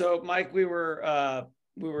 So Mike, we were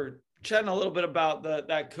chatting a little bit about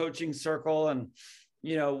that coaching circle, and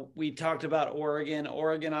we talked about Oregon.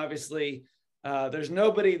 Oregon, obviously, there's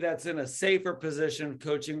nobody that's in a safer position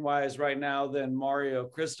coaching wise right now than Mario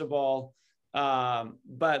Cristobal.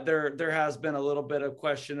 But there has been a little bit of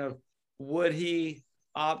question of would he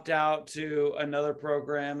opt out to another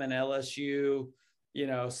program in LSU,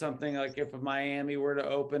 something like if Miami were to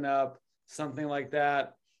open up, something like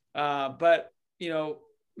that. But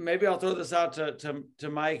maybe I'll throw this out to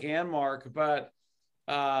Mike and Mark, but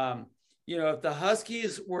if the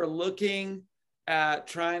Huskies were looking at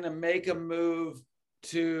trying to make a move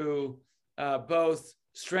to both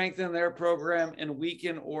strengthen their program and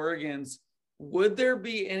weaken Oregon's, would there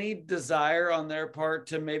be any desire on their part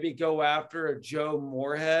to maybe go after a Joe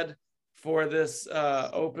Moorhead for this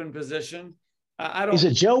open position? I don't. Is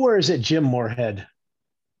it Joe or is it Jim Moorhead?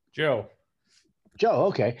 Joe.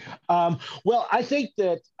 Okay. Well, I think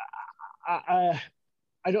that I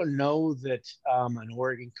don't know that an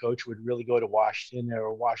Oregon coach would really go to Washington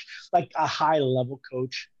or like a high level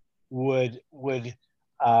coach would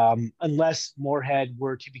unless Moorhead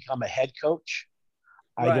were to become a head coach.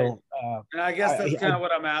 Right. I don't. And I guess that's kind of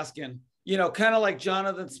what I'm asking. Kind of like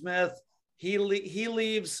Jonathan Smith. He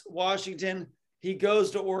leaves Washington. He goes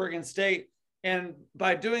to Oregon State, and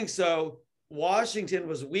by doing so, Washington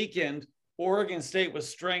was weakened. Oregon State was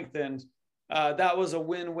strengthened. That was a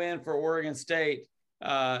win-win for Oregon State.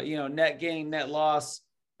 Net gain, net loss.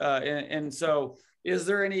 And so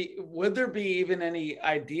would there be even any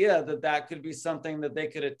idea that could be something that they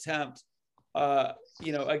could attempt,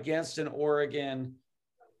 against an Oregon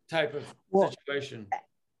type of situation?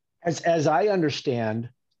 As I understand,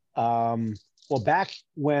 back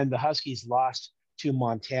when the Huskies lost to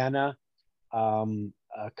Montana,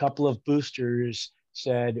 a couple of boosters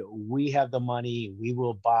said, we have the money, we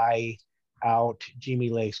will buy out Jimmy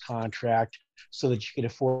Lake's contract so that you can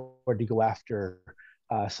afford to go after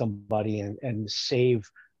somebody and save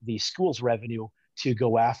the school's revenue to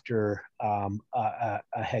go after a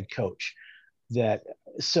head coach.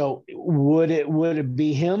 So would it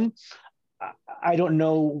be him? I don't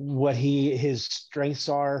know what his strengths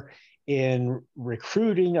are in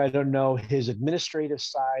recruiting. I don't know his administrative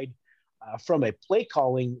side. From a play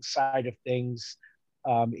calling side of things,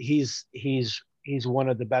 he's one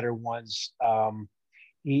of the better ones.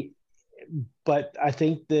 But I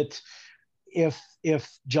think that if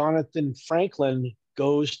Jonathan Franklin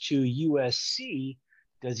goes to USC,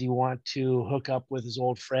 does he want to hook up with his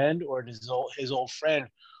old friend, or does his old friend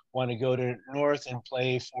want to go to North and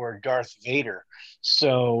play for Darth Vader?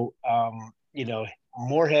 So,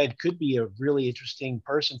 Moorhead could be a really interesting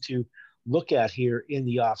person to look at here in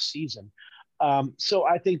the off season. So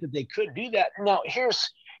I think that they could do that. Now,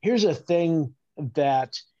 here's a thing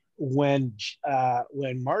that when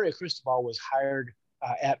Mario Cristobal was hired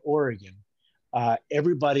at Oregon,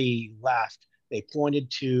 everybody laughed. They pointed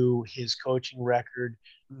to his coaching record,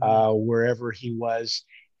 wherever he was.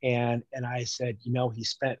 And I said, he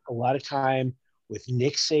spent a lot of time with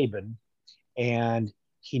Nick Saban, and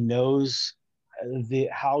he knows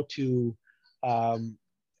how to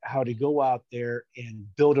go out there and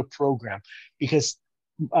build a program, because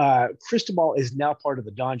Cristobal is now part of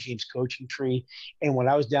the Don James coaching tree. And when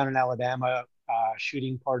I was down in Alabama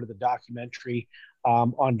shooting part of the documentary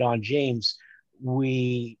on Don James,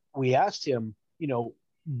 we asked him,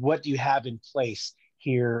 what do you have in place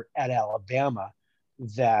here at Alabama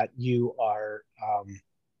that you are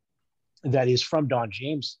that is from Don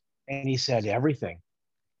James? And he said, everything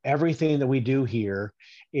that we do here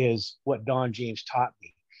is what Don James taught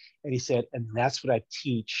me. And he said, and that's what I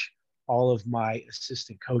teach all of my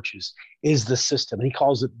assistant coaches, is the system. And he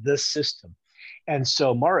calls it the system. And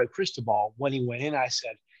so Mario Cristobal, when he went in, I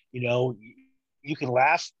said, you can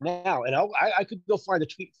laugh now. And I could go find the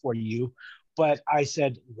tweet for you, but I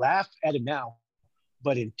said, laugh at him now.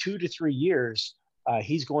 But in 2 to 3 years,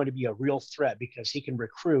 he's going to be a real threat, because he can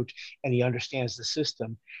recruit and he understands the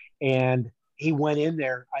system. And he went in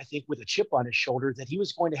there, I think, with a chip on his shoulder that he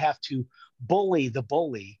was going to have to bully the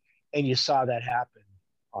bully. And you saw that happen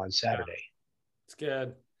on Saturday. Yeah. It's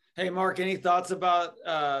good. Hey, Mark, any thoughts about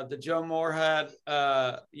the Joe Moorhead,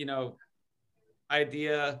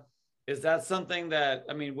 idea? Is that something that,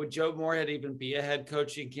 would Joe Moorhead even be a head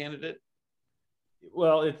coaching candidate?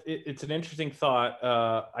 Well, it's an interesting thought.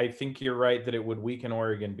 I think you're right that it would weaken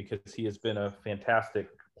Oregon, because he has been a fantastic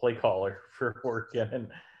play caller for Oregon.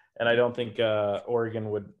 And I don't think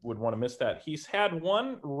Oregon would want to miss that. He's had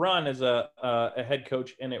one run as a head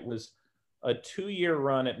coach, and it was a 2-year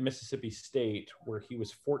run at Mississippi State where he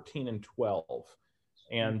was 14-12,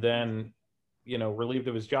 and then relieved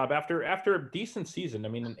of his job after a decent season.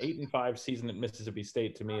 An 8-5 season at Mississippi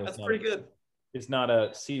State, to me, is pretty good. Is not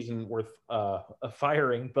a season worth a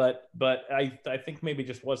firing, but I think maybe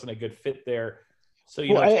just wasn't a good fit there. So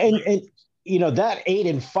that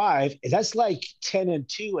 8-5, that's like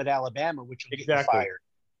 10-2 at Alabama, which will get you fired.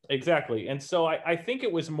 Exactly. And so I think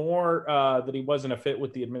it was more that he wasn't a fit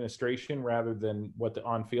with the administration rather than what the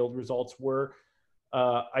on-field results were.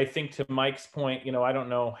 I think, to Mike's point, I don't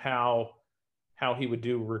know how he would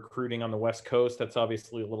do recruiting on the West Coast. That's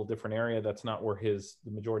obviously a little different area. That's not where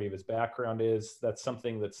the majority of his background is. That's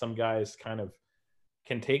something that some guys kind of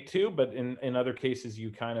can take to, but in other cases, you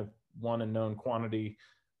kind of want a known quantity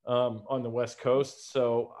on the West Coast.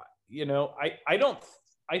 So,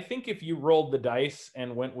 I think if you rolled the dice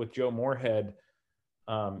and went with Joe Moorhead,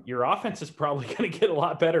 your offense is probably going to get a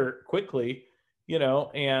lot better quickly,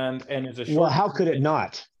 and as a short. Well, how could it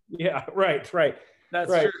not? Yeah, right. That's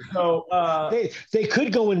right. True. So they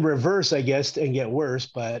could go in reverse, I guess, and get worse,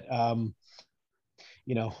 but I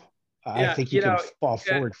think you can fall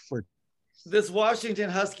forward for. This Washington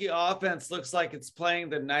Husky offense looks like it's playing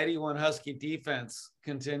the 91 Husky defense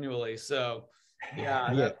continually. So,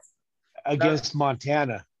 against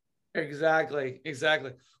Montana. Exactly.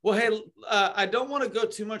 Well, hey, I don't want to go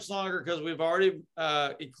too much longer because we've already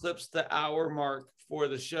eclipsed the hour mark for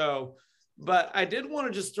the show. But I did want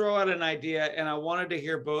to just throw out an idea, and I wanted to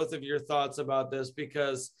hear both of your thoughts about this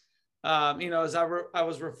because, as I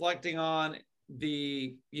was reflecting on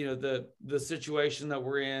the situation that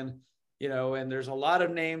we're in, and there's a lot of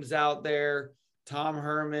names out there: Tom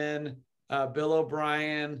Herman, Bill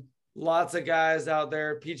O'Brien, lots of guys out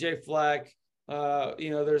there, PJ Fleck.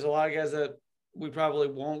 There's a lot of guys that we probably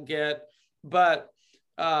won't get, but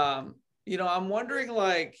I'm wondering,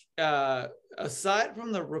 aside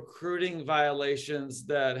from the recruiting violations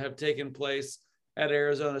that have taken place at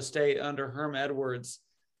Arizona State under Herm Edwards,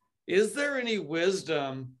 is there any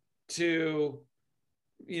wisdom to,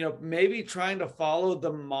 maybe trying to follow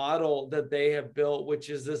the model that they have built, which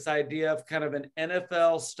is this idea of kind of an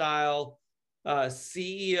NFL style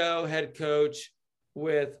CEO head coach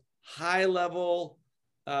with high level,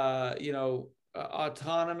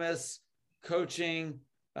 autonomous coaching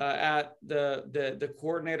at the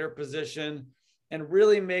coordinator position, and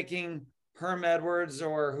really making Herm Edwards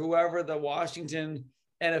or whoever the Washington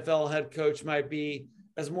NFL head coach might be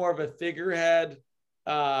as more of a figurehead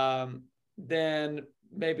than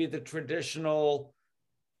maybe the traditional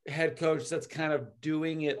head coach that's kind of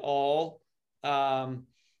doing it all.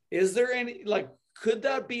 Is there any, could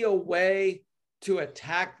that be a way to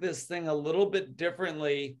attack this thing a little bit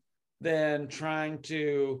differently than trying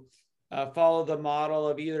to follow the model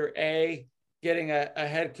of either A, getting a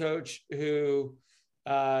head coach who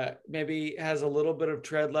maybe has a little bit of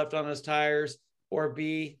tread left on his tires, or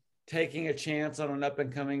B, taking a chance on an up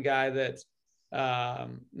and coming guy that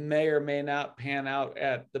may or may not pan out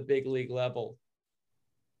at the big league level?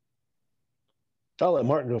 I'll let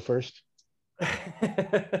Martin go first.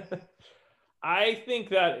 I think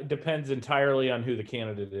that depends entirely on who the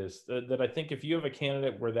candidate is. That I think if you have a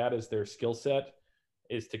candidate where that is their skill set,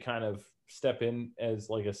 is to kind of step in as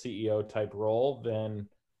like a CEO type role,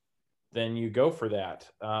 then you go for that.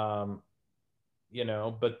 You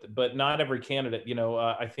know, but not every candidate. You know,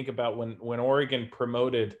 I think about when Oregon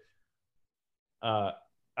promoted.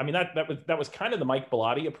 I mean that was kind of the Mike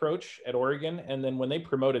Bellotti approach at Oregon, and then when they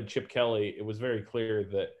promoted Chip Kelly, it was very clear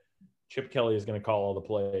that Chip Kelly is going to call all the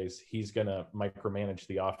plays. He's going to micromanage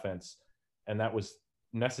the offense, and that was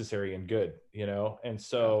necessary and good, you know. And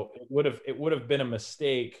so it would have been a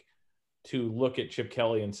mistake to look at Chip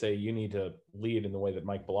Kelly and say you need to lead in the way that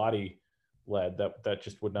Mike Bellotti led. That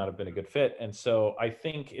just would not have been a good fit. And so I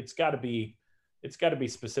think it's got to be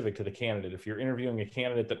specific to the candidate. If you're interviewing a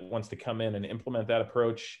candidate that wants to come in and implement that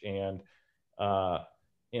approach and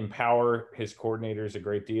empower his coordinators a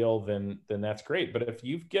great deal, then that's great. But if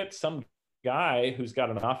you get some guy who's got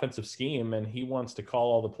an offensive scheme and he wants to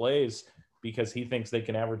call all the plays because he thinks they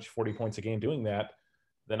can average 40 points a game doing that,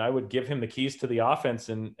 then I would give him the keys to the offense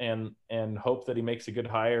and hope that he makes a good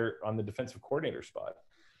hire on the defensive coordinator spot.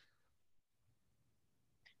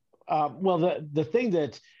 Well, the thing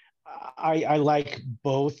that I like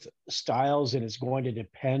both styles, and it's going to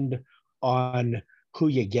depend on who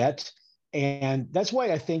you get. And that's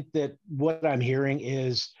why I think that what I'm hearing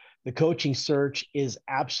is the coaching search is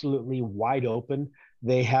absolutely wide open.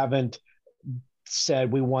 They haven't said,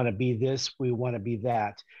 we want to be this, we want to be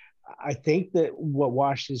that. I think that what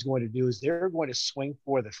Washington's going to do is they're going to swing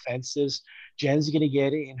for the fences. Jen's going to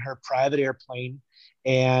get in her private airplane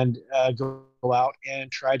and go out and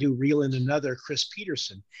try to reel in another Chris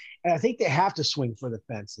Petersen. And I think they have to swing for the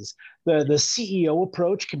fences. The CEO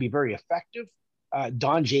approach can be very effective.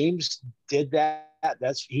 Don James did that.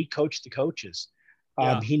 He coached the coaches.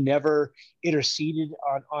 He never interceded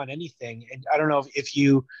on anything. And I don't know if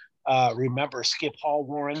you remember Skip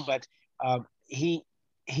Hall-Warren, but he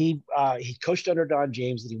coached under Don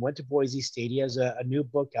James, and he went to Boise State. He has a new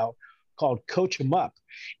book out called Coach 'Em Up.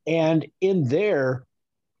 And in there,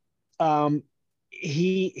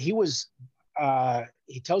 he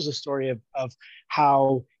tells a story of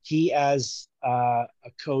how he, as a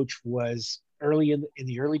coach, was early in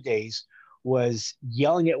the early days, was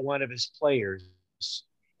yelling at one of his players,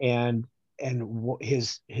 and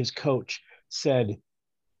his coach said,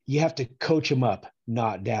 "You have to coach him up,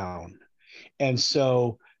 not down." And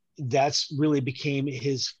so that's really became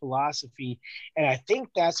his philosophy. And I think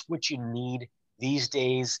that's what you need these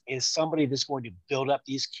days, is somebody that's going to build up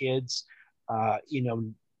these kids,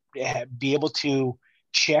 be able to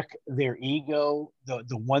check their ego.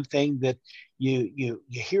 The one thing that you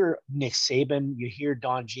hear Nick Saban, you hear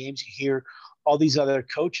Don James, you hear all these other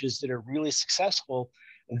coaches that are really successful,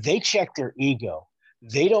 they check their ego.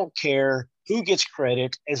 They don't care who gets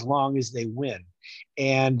credit as long as they win.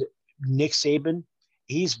 And Nick Saban,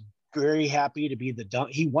 he's very happy to be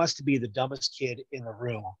he wants to be the dumbest kid in the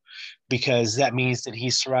room, because that means that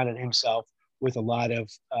he's surrounded himself with a lot of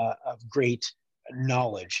great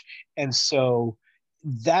knowledge. And so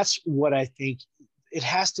that's what I think. It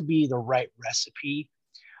has to be the right recipe.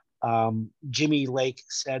 Jimmy Lake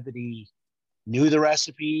said that he knew the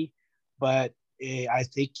recipe, but I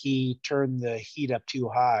think he turned the heat up too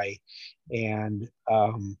high and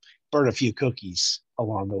burned a few cookies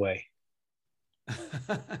along the way.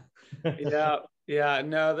 Yeah,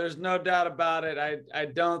 no, there's no doubt about it. I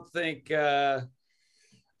don't think that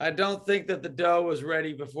the dough was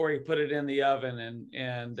ready before he put it in the oven,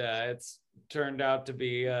 and it's turned out to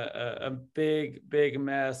be a big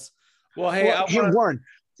mess. Well, hey, Warren.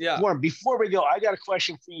 Yeah, Warren. Before we go, I got a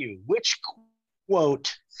question for you. Which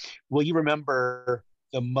quote will you remember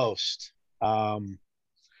the most?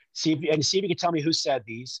 See if you can tell me who said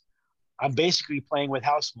these. I'm basically playing with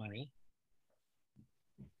house money.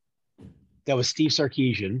 That was Steve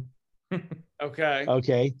Sarkisian.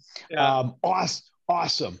 Okay. Yeah.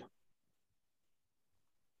 Awesome.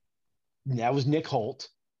 That was Nick Holt.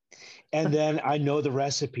 And then I know the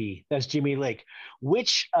recipe. That's Jimmy Lake.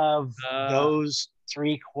 Which of those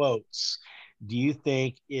three quotes do you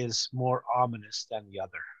think is more ominous than the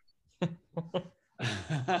other?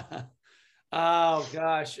 Oh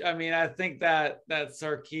gosh. I mean, I think that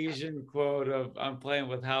Sarkisian quote of "I'm playing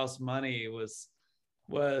with house money" was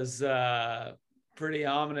pretty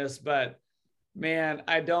ominous, but man,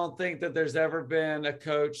 I don't think that there's ever been a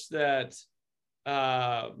coach that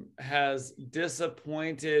has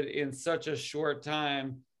disappointed in such a short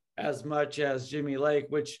time as much as Jimmy Lake,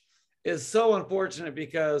 which is so unfortunate,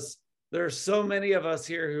 because there's so many of us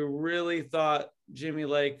here who really thought Jimmy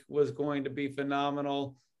Lake was going to be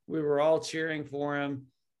phenomenal. We were all cheering for him.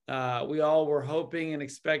 We all were hoping and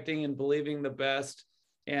expecting and believing the best.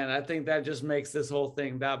 And I think that just makes this whole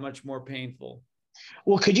thing that much more painful.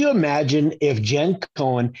 Well, could you imagine if Jen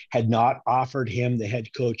Cohen had not offered him the head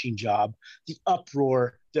coaching job, the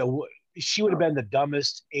uproar that she would have been the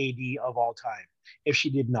dumbest AD of all time if she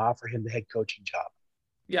didn't offer him the head coaching job.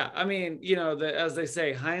 Yeah, I mean, as they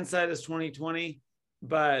say, hindsight is 20/20,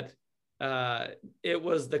 but it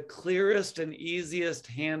was the clearest and easiest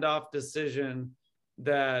handoff decision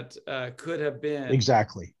that could have been.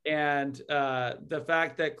 Exactly. And the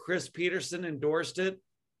fact that Chris Petersen endorsed it,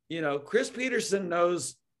 Chris Petersen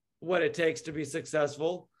knows what it takes to be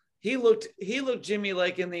successful. He looked Jimmy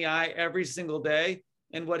Lake in the eye every single day,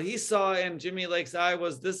 and what he saw in Jimmy Lake's eye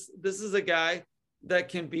was this is a guy that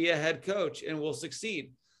can be a head coach and will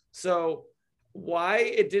succeed. So why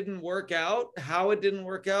it didn't work out, how it didn't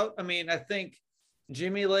work out, I mean, I think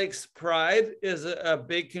Jimmy Lake's pride is a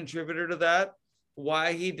big contributor to that.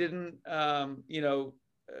 Why he didn't, hire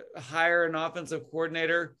an offensive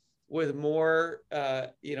coordinator with more,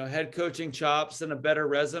 head coaching chops and a better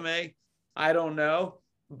resume, I don't know.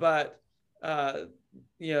 But,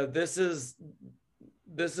 this is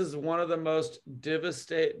one of the most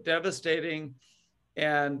devastating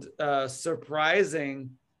and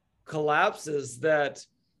surprising collapses that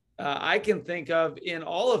I can think of in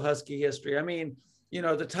all of Husky history. I mean,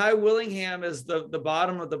 the Ty Willingham is the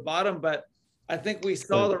bottom of the bottom, but I think we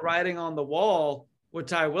saw the writing on the wall with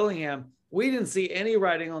Ty Willingham. We didn't see any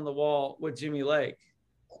writing on the wall with Jimmy Lake.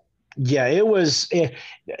 Yeah, it was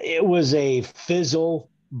a fizzle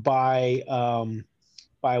by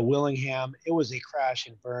Willingham. It was a crash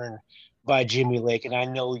and burn by Jimmy Lake. And I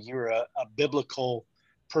know you're a biblical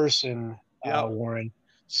person, Warren.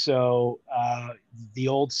 So the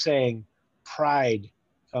old saying, pride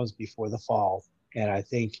comes before the fall. And I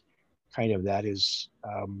think kind of that is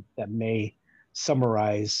that may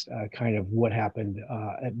summarize kind of what happened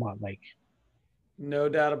at Montlake. No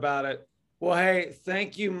doubt about it. Well, hey,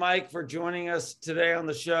 thank you, Mike, for joining us today on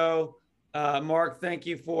the show. Mark, thank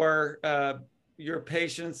you for your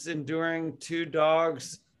patience enduring two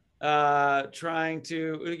dogs trying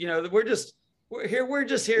to, we're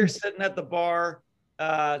just here sitting at the bar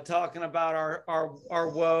talking about our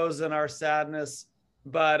woes and our sadness.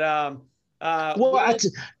 But I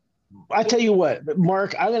tell you what,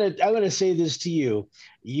 Mark, I'm gonna say this to you.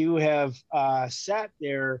 You have sat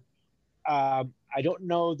there. I don't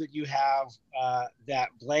know that you have that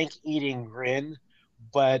blank eating grin,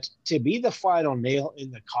 but to be the final nail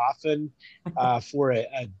in the coffin for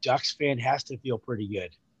a Ducks fan has to feel pretty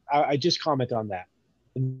good. I just comment on that,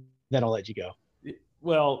 and then I'll let you go.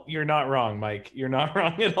 Well, you're not wrong, Mike. You're not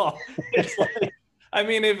wrong at all. It's like, I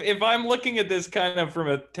mean, if I'm looking at this kind of from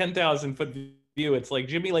a 10,000 foot view, it's like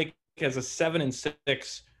Jimmy Lake has a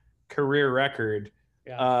 7-6 career record.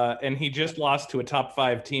 Yeah. And he just lost to a top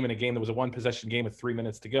 5 team in a game that was a 1-possession game with 3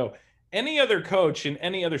 minutes to go. Any other coach in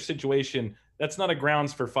any other situation, that's not a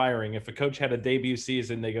grounds for firing. If a coach had a debut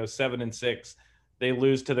season, they go 7-6, they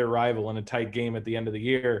lose to their rival in a tight game at the end of the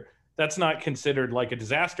year, that's not considered like a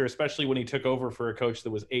disaster, especially when he took over for a coach that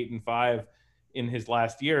was 8-5 in his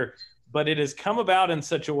last year. But it has come about in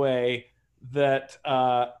such a way that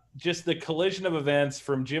just the collision of events,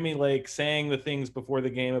 from Jimmy Lake saying the things before the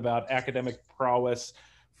game about academic prowess,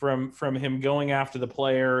 from him going after the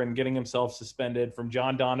player and getting himself suspended, from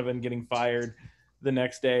John Donovan getting fired the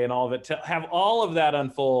next day, and all of it, to have all of that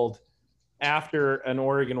unfold after an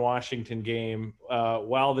Oregon-Washington game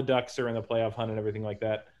while the Ducks are in the playoff hunt and everything like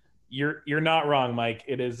that. You're not wrong, Mike.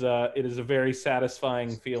 It is a very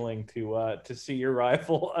satisfying feeling to see your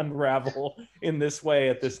rival unravel in this way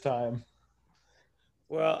at this time.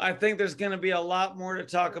 Well, I think there's going to be a lot more to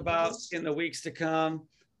talk about in the weeks to come.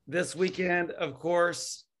 This weekend, of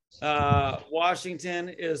course, Washington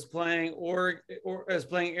is playing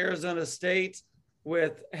Arizona State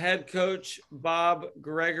with head coach Bob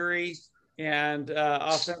Gregory and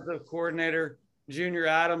offensive coordinator Junior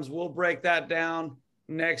Adams. We'll break that down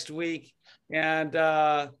next week. And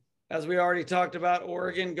as we already talked about,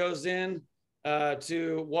 Oregon goes in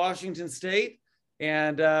to Washington State,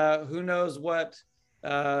 and who knows what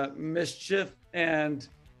mischief and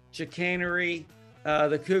chicanery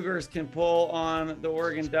the Cougars can pull on the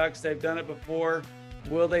Oregon Ducks. They've done it before.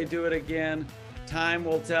 Will they do it again? Time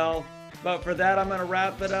will tell. But for that, I'm going to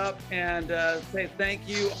wrap it up and say thank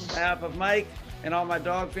you on behalf of Mike and all my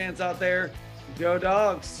dog fans out there. Go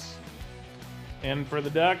Dogs. And for the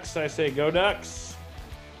Ducks, I say go Ducks.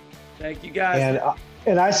 Thank you, guys.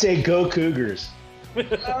 And I say go Cougars.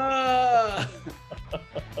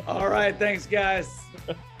 All right. Thanks, guys.